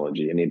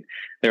doxology. I mean,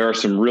 there are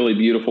some really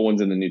beautiful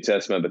ones in the New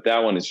Testament, but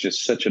that one is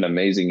just such an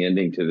amazing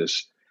ending to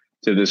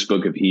this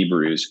book of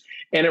Hebrews.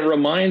 And it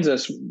reminds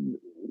us,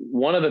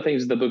 one of the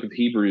things the book of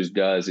Hebrews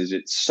does is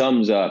it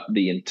sums up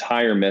the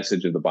entire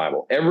message of the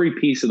Bible. Every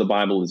piece of the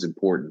Bible is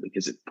important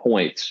because it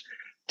points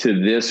to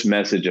this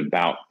message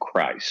about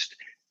Christ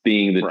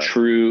being the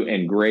true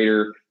and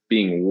greater,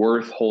 being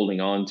worth holding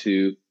on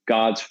to,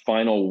 God's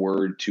final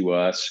word to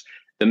us.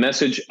 The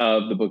message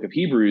of the book of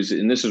Hebrews,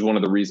 and this is one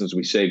of the reasons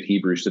we saved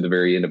Hebrews to the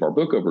very end of our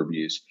book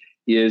overviews,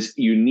 is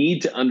you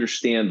need to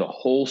understand the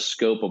whole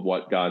scope of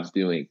what God's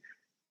doing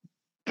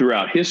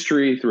throughout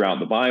history, throughout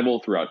the Bible,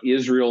 throughout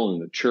Israel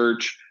and the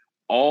church,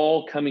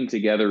 all coming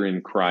together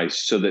in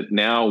Christ, so that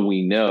now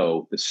we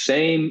know the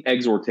same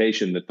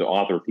exhortation that the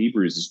author of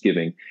Hebrews is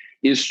giving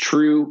is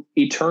true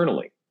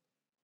eternally.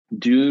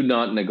 Do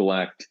not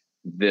neglect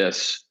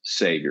this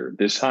Savior,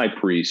 this high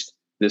priest,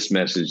 this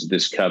message,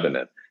 this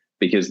covenant,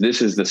 because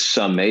this is the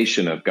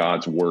summation of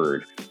God's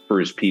word for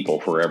his people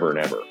forever and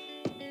ever.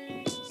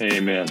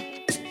 Amen.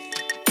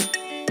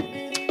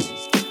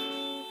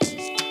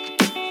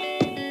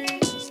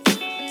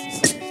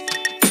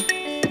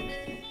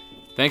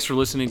 Thanks for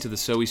listening to the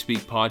So We Speak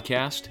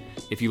podcast.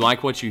 If you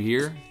like what you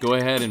hear, go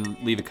ahead and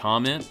leave a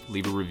comment,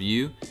 leave a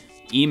review,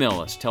 email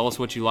us, tell us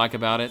what you like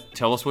about it,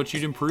 tell us what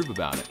you'd improve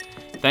about it.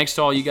 Thanks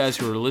to all you guys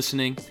who are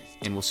listening,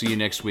 and we'll see you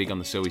next week on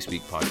the So We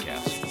Speak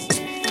podcast.